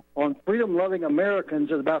terrorist on freedom-loving Americans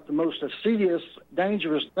is about the most insidious,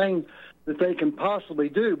 dangerous thing that they can possibly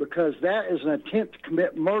do, because that is an attempt to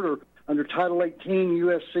commit murder under Title 18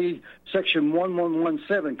 U.S.C. Section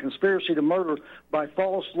 1117, conspiracy to murder by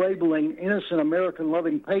false labeling innocent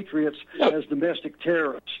American-loving patriots as domestic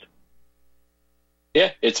terrorists.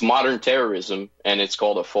 Yeah, it's modern terrorism, and it's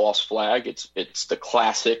called a false flag. It's the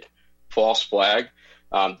classic false flag.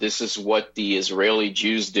 This is what the Israeli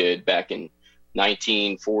Jews did back in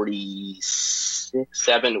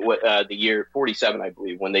 1947, the year 47, I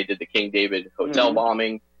believe, when they did the King David Hotel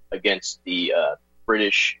bombing against the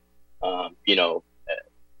British, power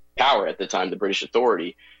at the time, the British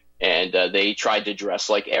Authority. And they tried to dress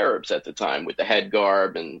like Arabs at the time with the head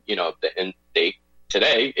garb, and and they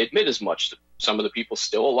today admit as much. Some of the people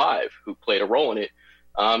still alive who played a role in it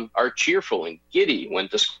are cheerful and giddy when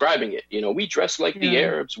describing it. We dressed like the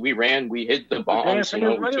Arabs. We ran. We hid the bombs. We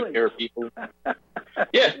took care of people.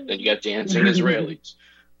 Then you got dancing Israelis.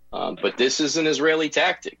 But this is an Israeli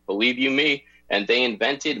tactic, believe you me. And they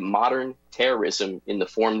invented modern terrorism in the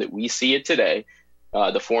form that we see it today,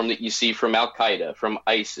 the form that you see from Al-Qaeda, from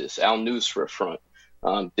ISIS, Al-Nusra Front.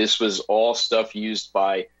 This was all stuff used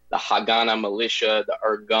by the Haganah militia, the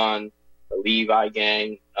Argonne, the Levi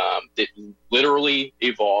gang, that literally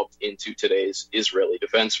evolved into today's Israeli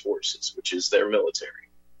Defense Forces, which is their military.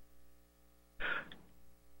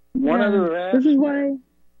 This is why...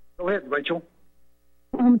 Go ahead, Rachel.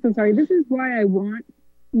 I'm so sorry. This is why I want,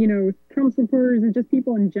 Trump supporters and just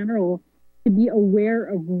people in general to be aware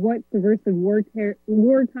of what subversive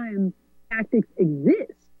wartime tactics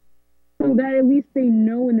exist, so that at least they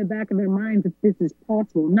know in the back of their minds that this is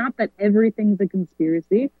possible. Not that everything's a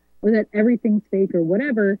conspiracy, or that everything's fake or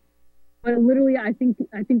whatever, but literally I think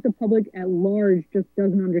the public at large just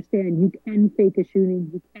doesn't understand. You can fake a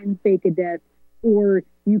shooting, you can fake a death, or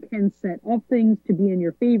you can set up things to be in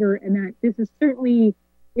your favor, and that this is certainly,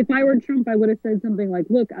 if I were Trump, I would have said something like,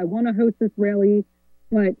 look, I want to host this rally,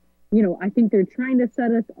 but, I think they're trying to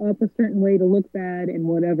set us up a certain way to look bad and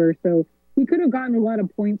whatever. So he could have gotten a lot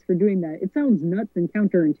of points for doing that. It sounds nuts and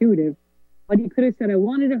counterintuitive, but he could have said, I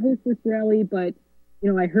wanted to host this rally, but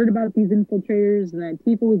I heard about these infiltrators and that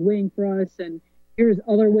Antifa was waiting for us, and here's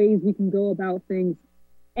other ways we can go about things.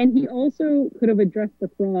 And he also could have addressed the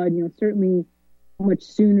fraud, certainly much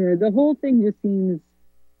sooner. The whole thing just seems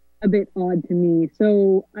a bit odd to me.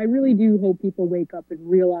 So I really do hope people wake up and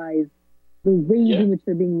realize the ways in which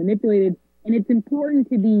they're being manipulated. And it's important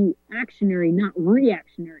to be actionary, not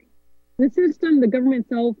reactionary. The system, the government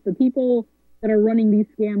itself, the people that are running these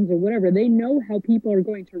scams or whatever, they know how people are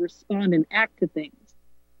going to respond and act to things.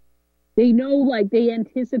 They know, like, they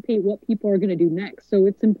anticipate what people are going to do next. So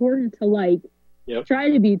it's important to, like, try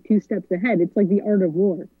to be 2 steps ahead. It's like the art of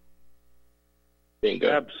war. Bingo.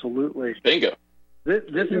 Absolutely. Bingo. This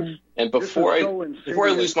is, and before I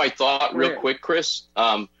lose my thought real quick, Chris,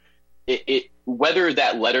 whether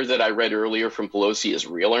that letter that I read earlier from Pelosi is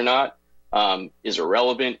real or not is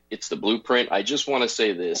irrelevant. It's the blueprint. I just want to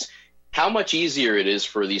say this. How much easier it is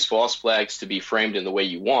for these false flags to be framed in the way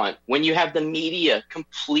you want when you have the media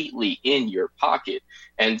completely in your pocket.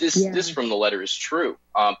 And this from the letter is true.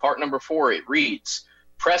 Part number 4, it reads,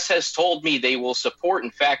 press has told me they will support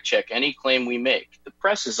and fact check any claim we make. The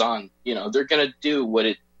press is on, they're going to do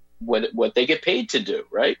what they get paid to do,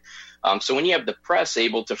 right? So when you have the press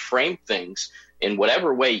able to frame things in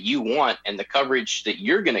whatever way you want and the coverage that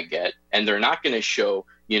you're going to get, and they're not going to show,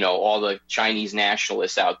 all the Chinese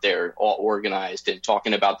nationalists out there all organized and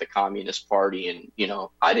talking about the Communist Party. And,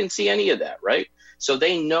 I didn't see any of that, right? So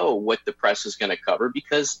they know what the press is going to cover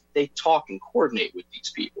because they talk and coordinate with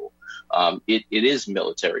these people. It is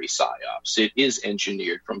military psyops. It is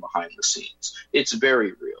engineered from behind the scenes. It's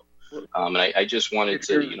very real. And I just wanted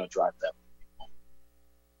to, drive that.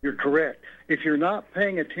 You're correct. If you're not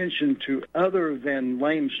paying attention to other than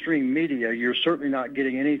lamestream media, you're certainly not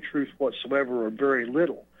getting any truth whatsoever or very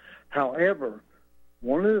little. However,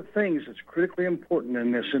 one of the things that's critically important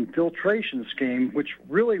in this infiltration scheme, which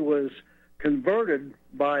really was converted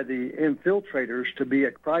by the infiltrators to be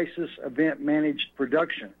a crisis event managed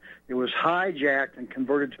production. It was hijacked and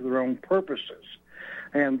converted to their own purposes.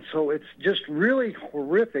 And so it's just really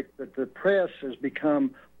horrific that the press has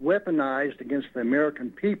become weaponized against the American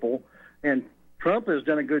people. And Trump has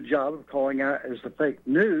done a good job of calling out as the fake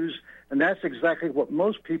news. And that's exactly what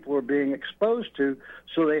most people are being exposed to.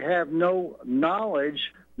 So they have no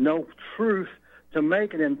knowledge, no truth to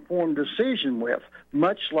make an informed decision with,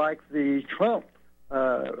 much like the Trump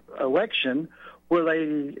election, where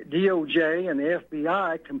the DOJ and the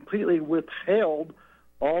FBI completely withheld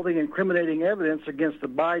all the incriminating evidence against the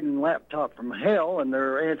Biden laptop from hell and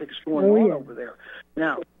their antics going on over there.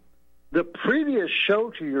 Now, the previous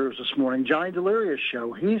show to yours this morning, Johnny Delirious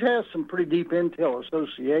show, he has some pretty deep intel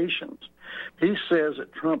associations. He says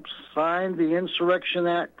that Trump signed the Insurrection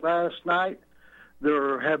Act last night.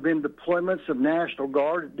 There have been deployments of National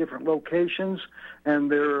Guard at different locations,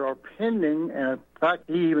 and there are pending, and in fact,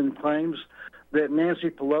 he even claims that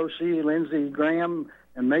Nancy Pelosi, Lindsey Graham,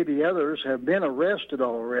 and maybe others have been arrested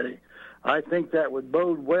already. I think that would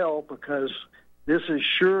bode well because this is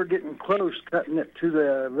sure getting close, cutting it to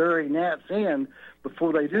the very gnat's end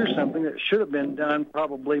before they do something that should have been done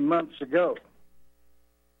probably months ago.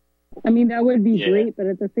 I mean, that would be great, but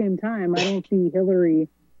at the same time, I don't see Hillary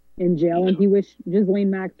in jail, and he wished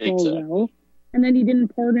Ghislaine Maxwell well. And then he didn't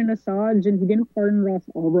pardon Assange, and he didn't pardon Ross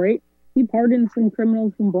Ulbricht. He pardoned some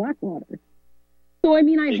criminals from Blackwater. So, I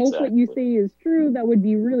mean, I hope what you say is true. That would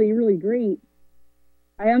be really, really great.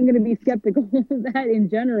 I am going to be skeptical of that in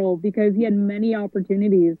general because he had many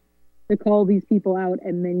opportunities to call these people out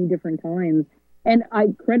at many different times. And I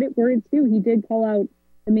credit where it's due. He did call out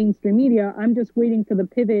the mainstream media. I'm just waiting for the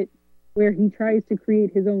pivot where he tries to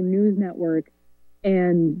create his own news network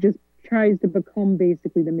and just tries to become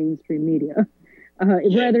basically the mainstream media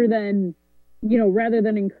rather than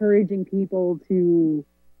encouraging people to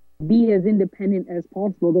be as independent as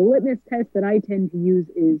possible. The litmus test that I tend to use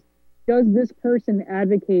is, does this person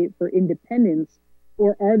advocate for independence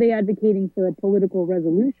or are they advocating for a political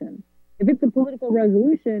resolution? If it's a political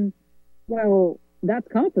resolution, well, that's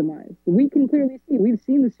compromise. We can clearly see, we've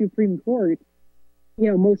seen the Supreme Court,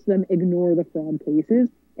 most of them ignore the fraud cases.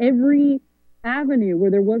 Every avenue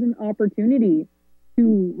where there was an opportunity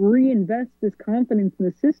to reinvest this confidence in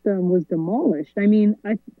the system was demolished. I mean,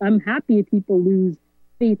 I'm happy if people lose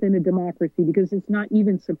faith in a democracy because it's not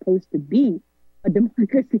even supposed to be a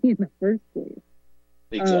democracy in the first place.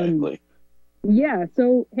 Exactly.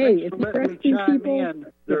 So hey, if you press these people,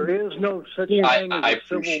 there is no such thing as a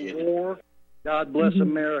civil war. God bless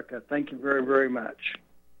America. Thank you very, very much.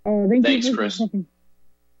 Thanks, Chris.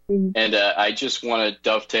 And I just want to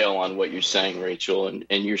dovetail on what you're saying, Rachel, and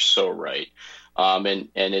you're so right. And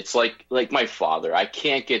it's like my father. I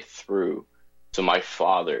can't get through to my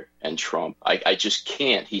father and Trump. I just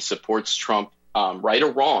can't. He supports Trump, right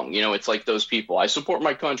or wrong. It's like those people. I support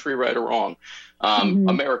my country, right or wrong.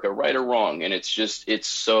 America, right or wrong. And it's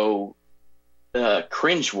so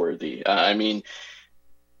cringeworthy. I mean,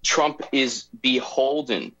 Trump is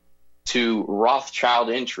beholden to Rothschild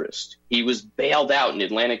interest. He was bailed out in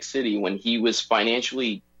Atlantic City when he was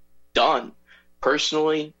financially done,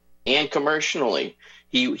 personally and commercially.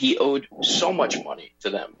 He owed so much money to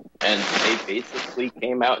them. And they basically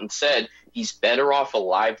came out and said, he's better off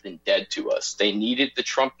alive than dead to us. They needed the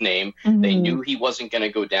Trump name. Mm-hmm. They knew he wasn't going to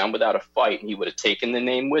go down without a fight, and he would have taken the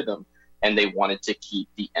name with him. And they wanted to keep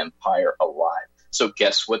the empire alive. So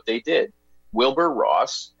guess what they did? Wilbur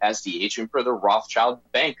Ross, as the agent for the Rothschild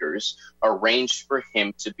bankers, arranged for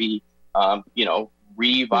him to be,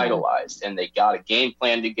 revitalized. And they got a game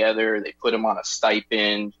plan together. They put him on a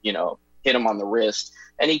stipend, hit him on the wrist,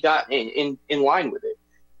 and he got in line with it.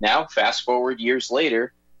 Now, fast forward years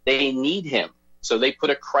later, they need him. So they put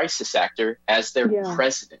a crisis actor as their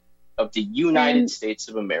president of the United States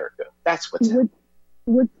of America. That's what's happening.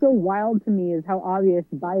 What's so wild to me is how obvious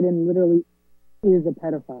Biden literally is a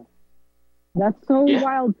pedophile. That's so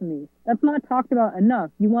wild to me. That's not talked about enough.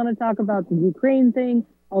 You want to talk about the Ukraine thing,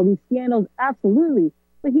 all these scandals, absolutely.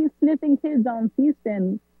 But he's sniffing kids on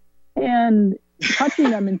C-SPAN and touching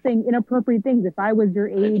them and saying inappropriate things. If I was your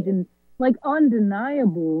age, and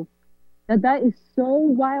undeniable that is so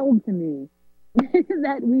wild to me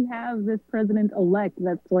that we have this president-elect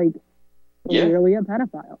that's clearly a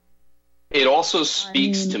pedophile. It also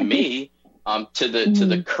speaks to me to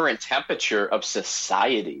the current temperature of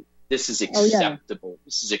society. This is acceptable.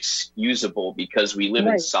 This is excusable because we live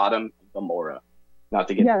in Sodom and Gomorrah. Not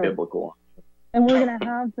to get biblical. And we're going to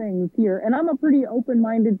have things here. And I'm a pretty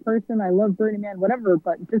open-minded person. I love Burning Man, whatever,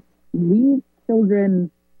 but just leave children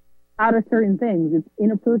out of certain things. It's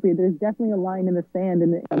inappropriate. There's definitely a line in the sand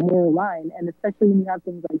and a moral line. And especially when you have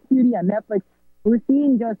things like Cutie on Netflix, we're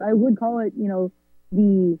seeing I would call it,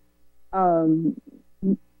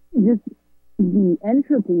 just the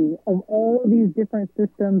entropy of all these different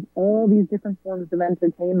systems, all these different forms of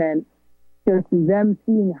entertainment, just them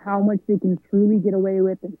seeing how much they can truly get away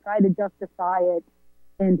with and try to justify it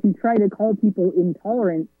and to try to call people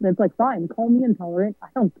intolerant. That's fine, call me intolerant. I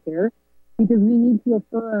don't care, because we need to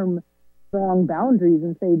affirm strong boundaries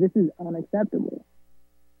and say this is unacceptable.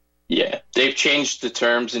 Yeah, they've changed the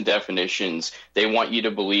terms and definitions. They want you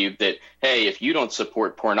to believe that, hey, if you don't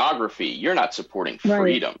support pornography, you're not supporting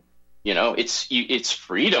freedom. It's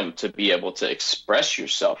freedom to be able to express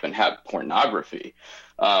yourself and have pornography.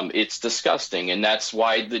 It's disgusting. And that's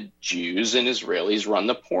why the Jews and Israelis run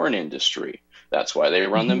the porn industry. That's why they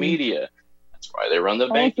run the media. That's why they run the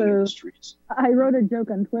banking industries. I wrote a joke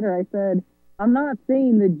on Twitter. I said, I'm not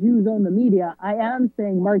saying the Jews own the media. I am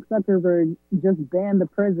saying Mark Zuckerberg just banned the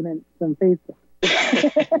president from Facebook.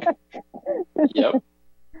 Yep.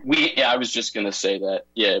 I was just going to say that.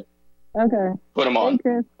 Yeah. Okay. Put him on. Hey,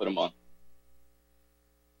 Chris. Put him on.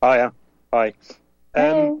 Hiya. Hi.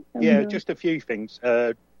 Hey, just a few things.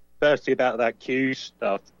 Firstly, about that Q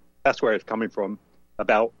stuff. That's where it's coming from,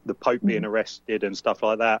 about the Pope being arrested and stuff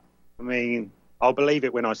like that. I mean, I'll believe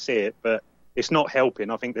it when I see it, but it's not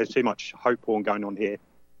helping. I think there's too much hope porn going on here.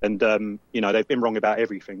 And, they've been wrong about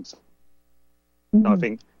everything. So I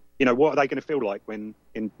think, what are they going to feel like when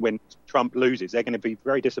Trump loses? They're going to be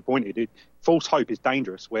very disappointed. False hope is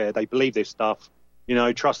dangerous, where they believe this stuff,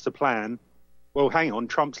 trust the plan. Well, hang on,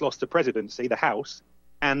 Trump's lost the presidency, the House,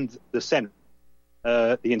 and the Senate.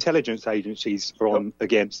 The intelligence agencies are on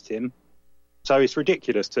against him. So it's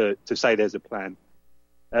ridiculous to say there's a plan.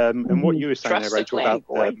 And what you were saying there, Rachel,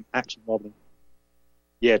 about action rather than...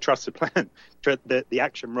 Yeah, trust the plan. The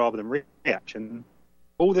action rather than reaction.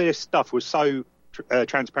 All this stuff was so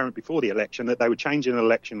transparent before the election that they were changing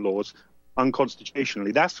election laws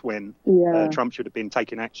unconstitutionally. That's when Trump should have been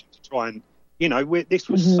taking action to try and, this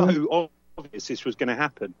was so obvious this was going to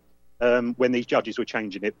happen when these judges were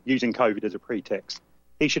changing it, using COVID as a pretext.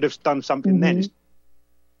 He should have done something then.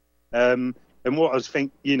 And what I was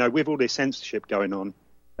thinking, with all this censorship going on,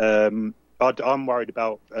 I'm worried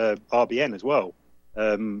about RBN as well.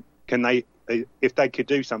 Can they, if they could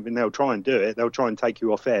do something, they'll try and do it. They'll try and take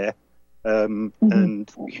you off air. And,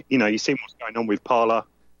 you see what's going on with Parler,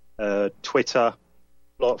 Twitter,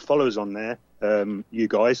 a lot of followers on there, you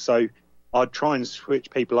guys. So I'd try and switch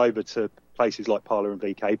people over to places like Parler and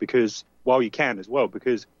VK because you can as well,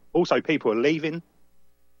 because also people are leaving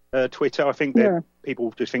Twitter. I think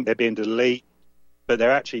people just think they're being deleted, but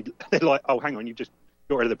they're like, oh, hang on, you just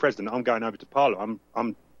got rid of the president. I'm going over to Parler.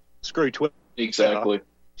 I'm screwed Twitter. Exactly.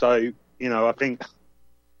 So, I think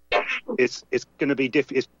it's going to be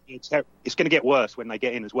it's going to get worse when they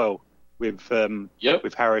get in as well with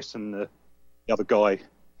Harris and the other guy.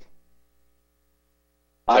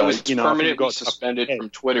 I was permanently suspended from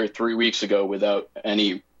Twitter 3 weeks ago without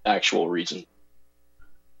any actual reason.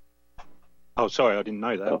 Oh, sorry, I didn't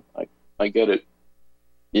know that. I get it.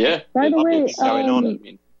 Yeah. By the way, going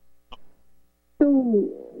on. so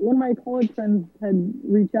one of my college friends had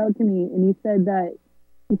reached out to me, and he said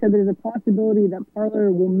there's a possibility that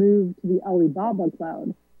Parler will move to the Alibaba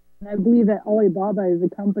cloud. And I believe that Alibaba is a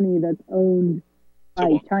company that's owned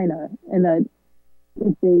by China, and that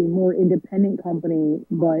it's a more independent company.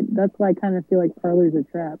 But that's why I kind of feel like Parler's a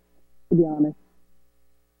trap, to be honest.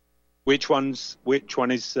 Which one is by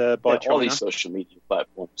China? All these social media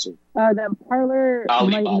platforms. That Parler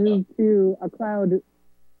might Alibaba. move to a cloud,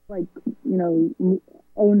 like,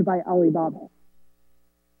 owned by Alibaba.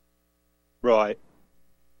 Right.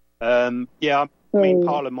 Yeah, I mean,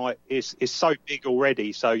 Parler is so big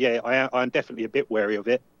already, so yeah, I'm definitely a bit wary of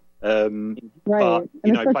it. Right, but,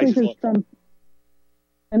 and especially places because like Trump,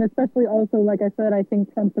 and especially also, like I said, I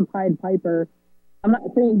think Trump's a Pied Piper. I'm not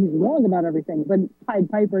saying he's wrong about everything, but Pied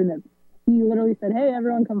Piper, in that he literally said, "Hey,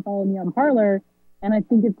 everyone, come follow me on Parler," and I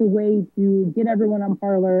think it's a way to get everyone on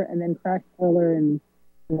Parler and then crash Parler, and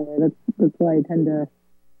that's why I tend to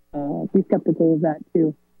be skeptical of that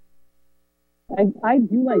too. I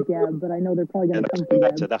do like Gab, but I know they're probably going to come from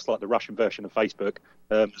Gab. that's like the Russian version of Facebook.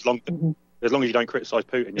 As long as you don't criticize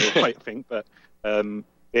Putin, you're right, I think. But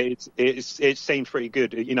it seems pretty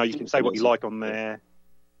good. You can say what you like on there,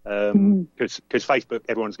 because Facebook,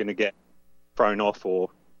 everyone's going to get thrown off,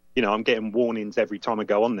 or I'm getting warnings every time I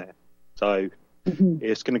go on there. So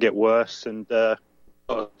it's going to get worse, and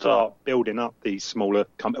start building up these smaller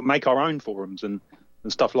companies, make our own forums and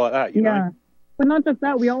stuff like that. You know. But not just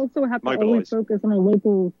that, we also have to always focus on our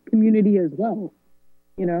local community as well.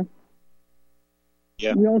 Yeah.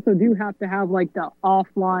 We also do have to have like the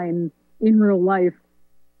offline, in real life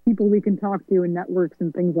people we can talk to in networks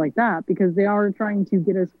and things like that, because they are trying to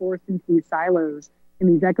get us forced into these silos and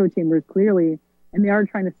these echo chambers, clearly, and they are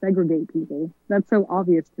trying to segregate people. That's so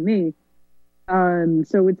obvious to me.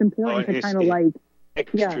 So it's important to kind of like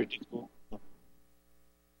extra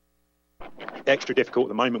difficult at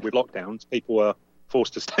the moment with lockdowns. People are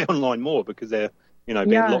forced to stay online more because they're being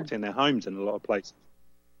locked in their homes in a lot of places.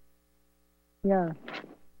 Yeah,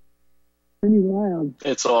 pretty wild.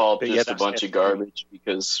 It's all just a bunch of garbage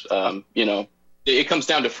because it comes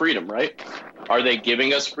down to freedom, right? Are they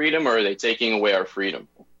giving us freedom, or are they taking away our freedom?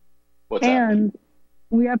 What's happening?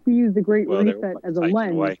 We have to use the Great Reset as a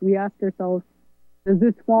lens. Away. We ask ourselves, does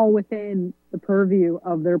this fall within the purview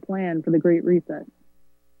of their plan for the Great Reset?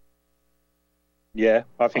 Yeah,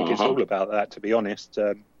 I think it's all about that, to be honest.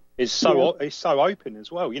 It's so open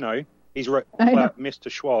as well.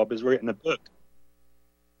 Mr. Schwab has written a book.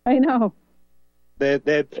 I know.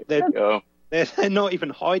 They're not even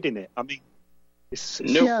hiding it. I mean,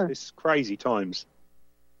 it's crazy times.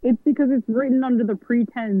 It's because it's written under the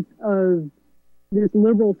pretense of this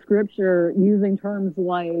liberal scripture using terms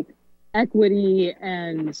like equity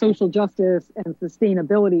and social justice and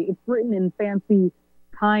sustainability. It's written in fancy,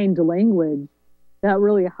 kind language that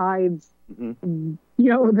really hides,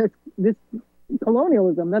 this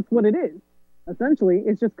colonialism. That's what it is. Essentially,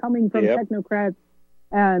 it's just coming from technocrats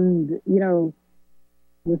and,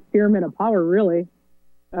 the pyramid of power, really.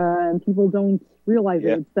 And people don't realize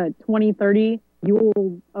it. It's that 2030,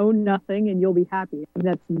 you'll own nothing and you'll be happy.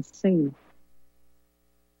 That's insane.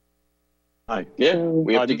 Yeah,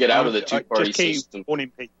 we have to get out of the two-party system.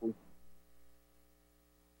 Warning people.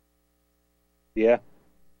 Yeah.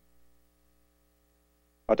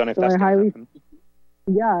 I don't know if that's going to happen.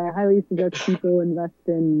 Yeah, I highly suggest people invest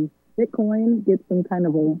in Bitcoin, get some kind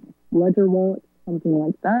of a ledger wallet, something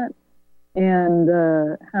like that, and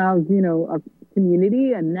have, a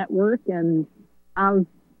community and network and have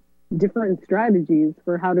different strategies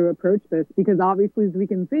for how to approach this. Because obviously, as we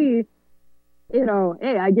can see,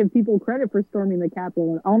 hey, I give people credit for storming the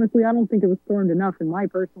Capitol. And honestly, I don't think it was stormed enough, in my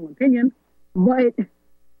personal opinion. But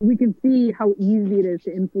we can see how easy it is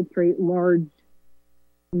to infiltrate large,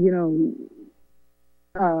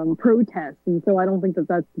 protests. And so I don't think that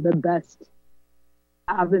that's the best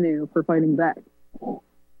avenue for fighting back.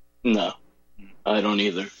 No, I don't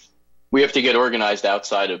either. We have to get organized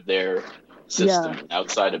outside of their system,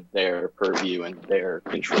 outside of their purview and their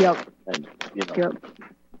control. And,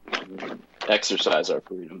 exercise our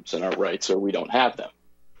freedoms and our rights, or we don't have them.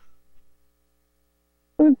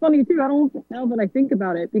 It's funny too. Now that I think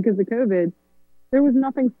about it, because of COVID, there was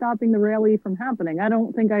nothing stopping the rally from happening. I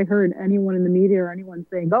don't think I heard anyone in the media or anyone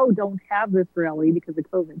saying, "Oh, don't have this rally because of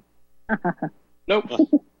COVID."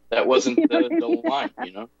 Nope, that wasn't the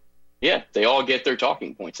line. Yeah, they all get their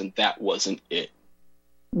talking points, and that wasn't it.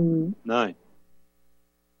 No.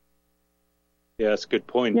 Yeah, that's a good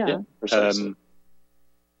point. Yeah.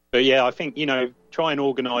 But yeah, I think, try and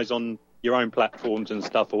organise on your own platforms and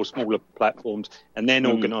stuff, or smaller platforms, and then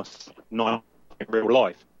organise real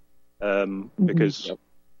life, because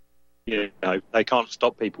you know they can't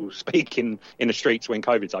stop people speaking in the streets when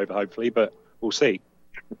COVID's over. Hopefully, but we'll see.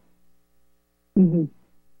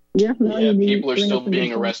 Yeah, people are still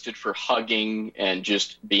being arrested for hugging and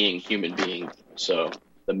just being human beings. So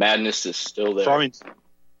the madness is still there.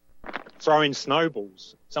 Throwing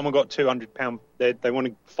snowballs. Someone got £200. They want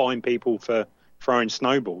to fine people for throwing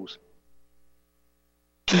snowballs.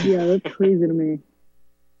 Yeah, that's crazy to me.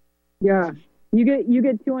 Yeah, you get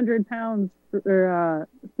 £200 for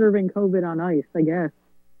serving COVID on ice, I guess,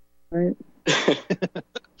 right?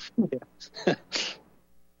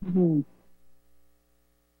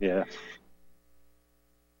 Yeah.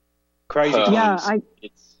 Crazy. Yeah,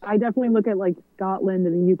 I definitely look at like Scotland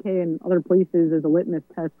and the UK and other places as a litmus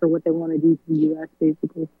test for what they want to do to the US,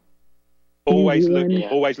 basically. Always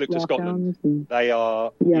look to Scotland. They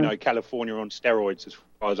are, you know, California on steroids as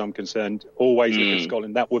far as I'm concerned. Always look at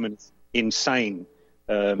Scotland. That woman's insane,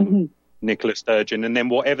 Nicola Sturgeon. And then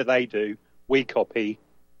whatever they do, we copy,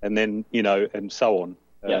 and then, you know, and so on.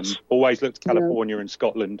 Always look to California and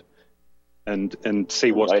Scotland and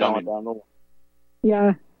see what's coming.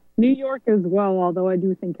 Yeah. New York as well, although I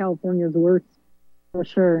do think California's worse, for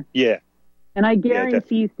sure. Yeah. And I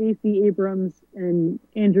guarantee Stacey Abrams and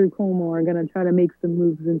Andrew Cuomo are going to try to make some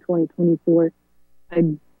moves in 2024. I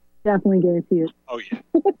definitely guarantee it. Oh, yeah.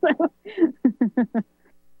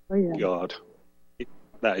 Oh, yeah. God.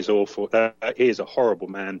 That is awful. He is a horrible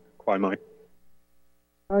man, Cuomo.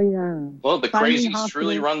 Oh, yeah. Well, the crazies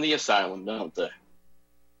truly run the asylum, don't they?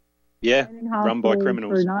 Yeah, run by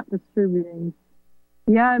criminals. For not distributing.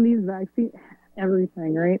 Yeah, and these vaccines,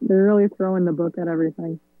 everything, right? They're really throwing the book at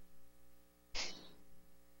everything.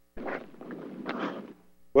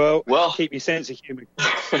 Well, keep your sense of humor.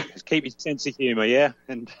 Keep your sense of humor, yeah?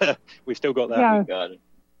 And we've still got that. Yeah. We got it.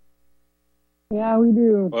 Yeah, we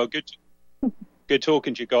do. Well, good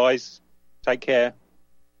talking to you guys. Take care.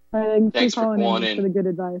 Thanks for calling in. For the good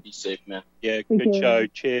advice. Be safe, man. Yeah, good show.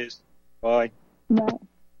 Cheers. Bye. Yeah.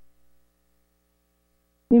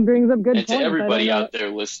 He brings up good points. And to everybody out there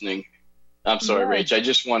listening, I'm sorry, Rach, I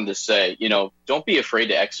just wanted to say, you know, don't be afraid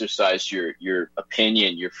to exercise your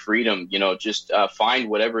opinion, your freedom. You know, just find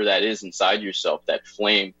whatever that is inside yourself, that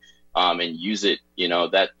flame, and use it. You know,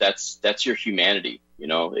 that's your humanity. You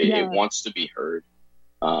know, it wants to be heard.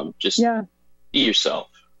 Just be yourself.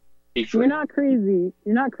 Be free. You're not crazy.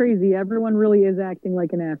 You're not crazy. Everyone really is acting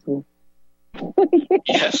like an asshole.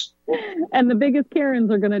 Yes. And the biggest Karens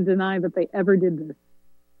are going to deny that they ever did this.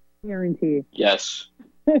 Guarantee. Yes.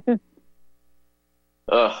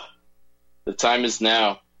 The time is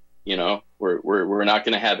now. You know, we're not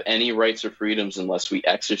going to have any rights or freedoms unless we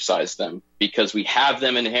exercise them, because we have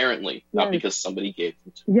them inherently, not because somebody gave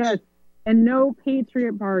them to us. Yes. And no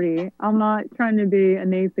Patriot Party. I'm not trying to be a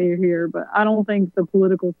naysayer here, but I don't think the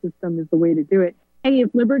political system is the way to do it. Hey,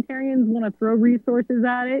 if libertarians want to throw resources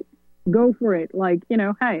at it, go for it. Like, you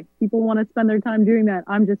know, hey, people want to spend their time doing that.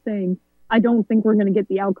 I'm just saying, I don't think we're going to get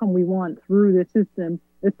the outcome we want through the system,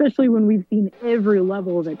 especially when we've seen every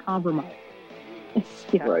level of it compromised.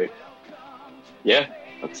 Right. Yeah,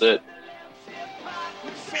 that's it.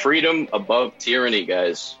 Freedom above tyranny,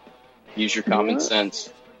 guys. Use your common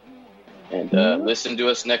sense. And listen to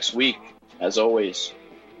us next week, as always.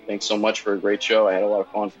 Thanks so much for a great show. I had a lot of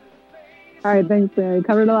fun. All right, thanks, man.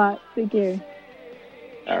 Covered a lot. Take care.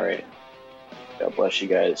 All right. God bless you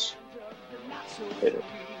guys. Later.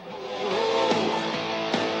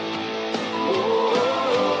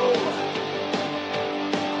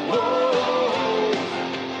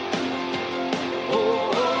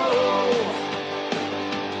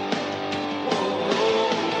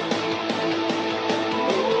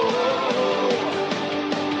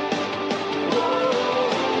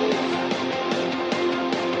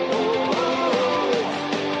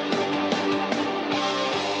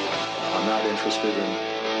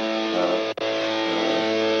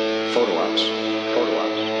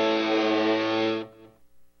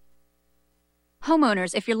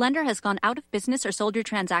 Homeowners, if your lender has gone out of business or sold your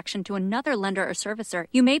transaction to another lender or servicer,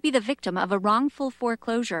 you may be the victim of a wrongful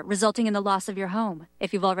foreclosure, resulting in the loss of your home.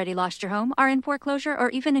 If you've already lost your home, are in foreclosure, or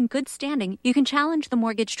even in good standing, you can challenge the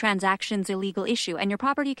mortgage transaction's illegal issue, and your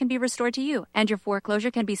property can be restored to you, and your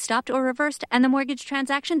foreclosure can be stopped or reversed, and the mortgage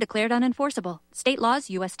transaction declared unenforceable. State laws,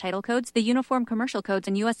 U.S. title codes, the Uniform Commercial Codes,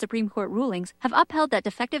 and U.S. Supreme Court rulings have upheld that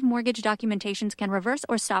defective mortgage documentations can reverse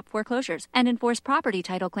or stop foreclosures and enforce property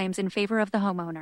title claims in favor of the homeowner.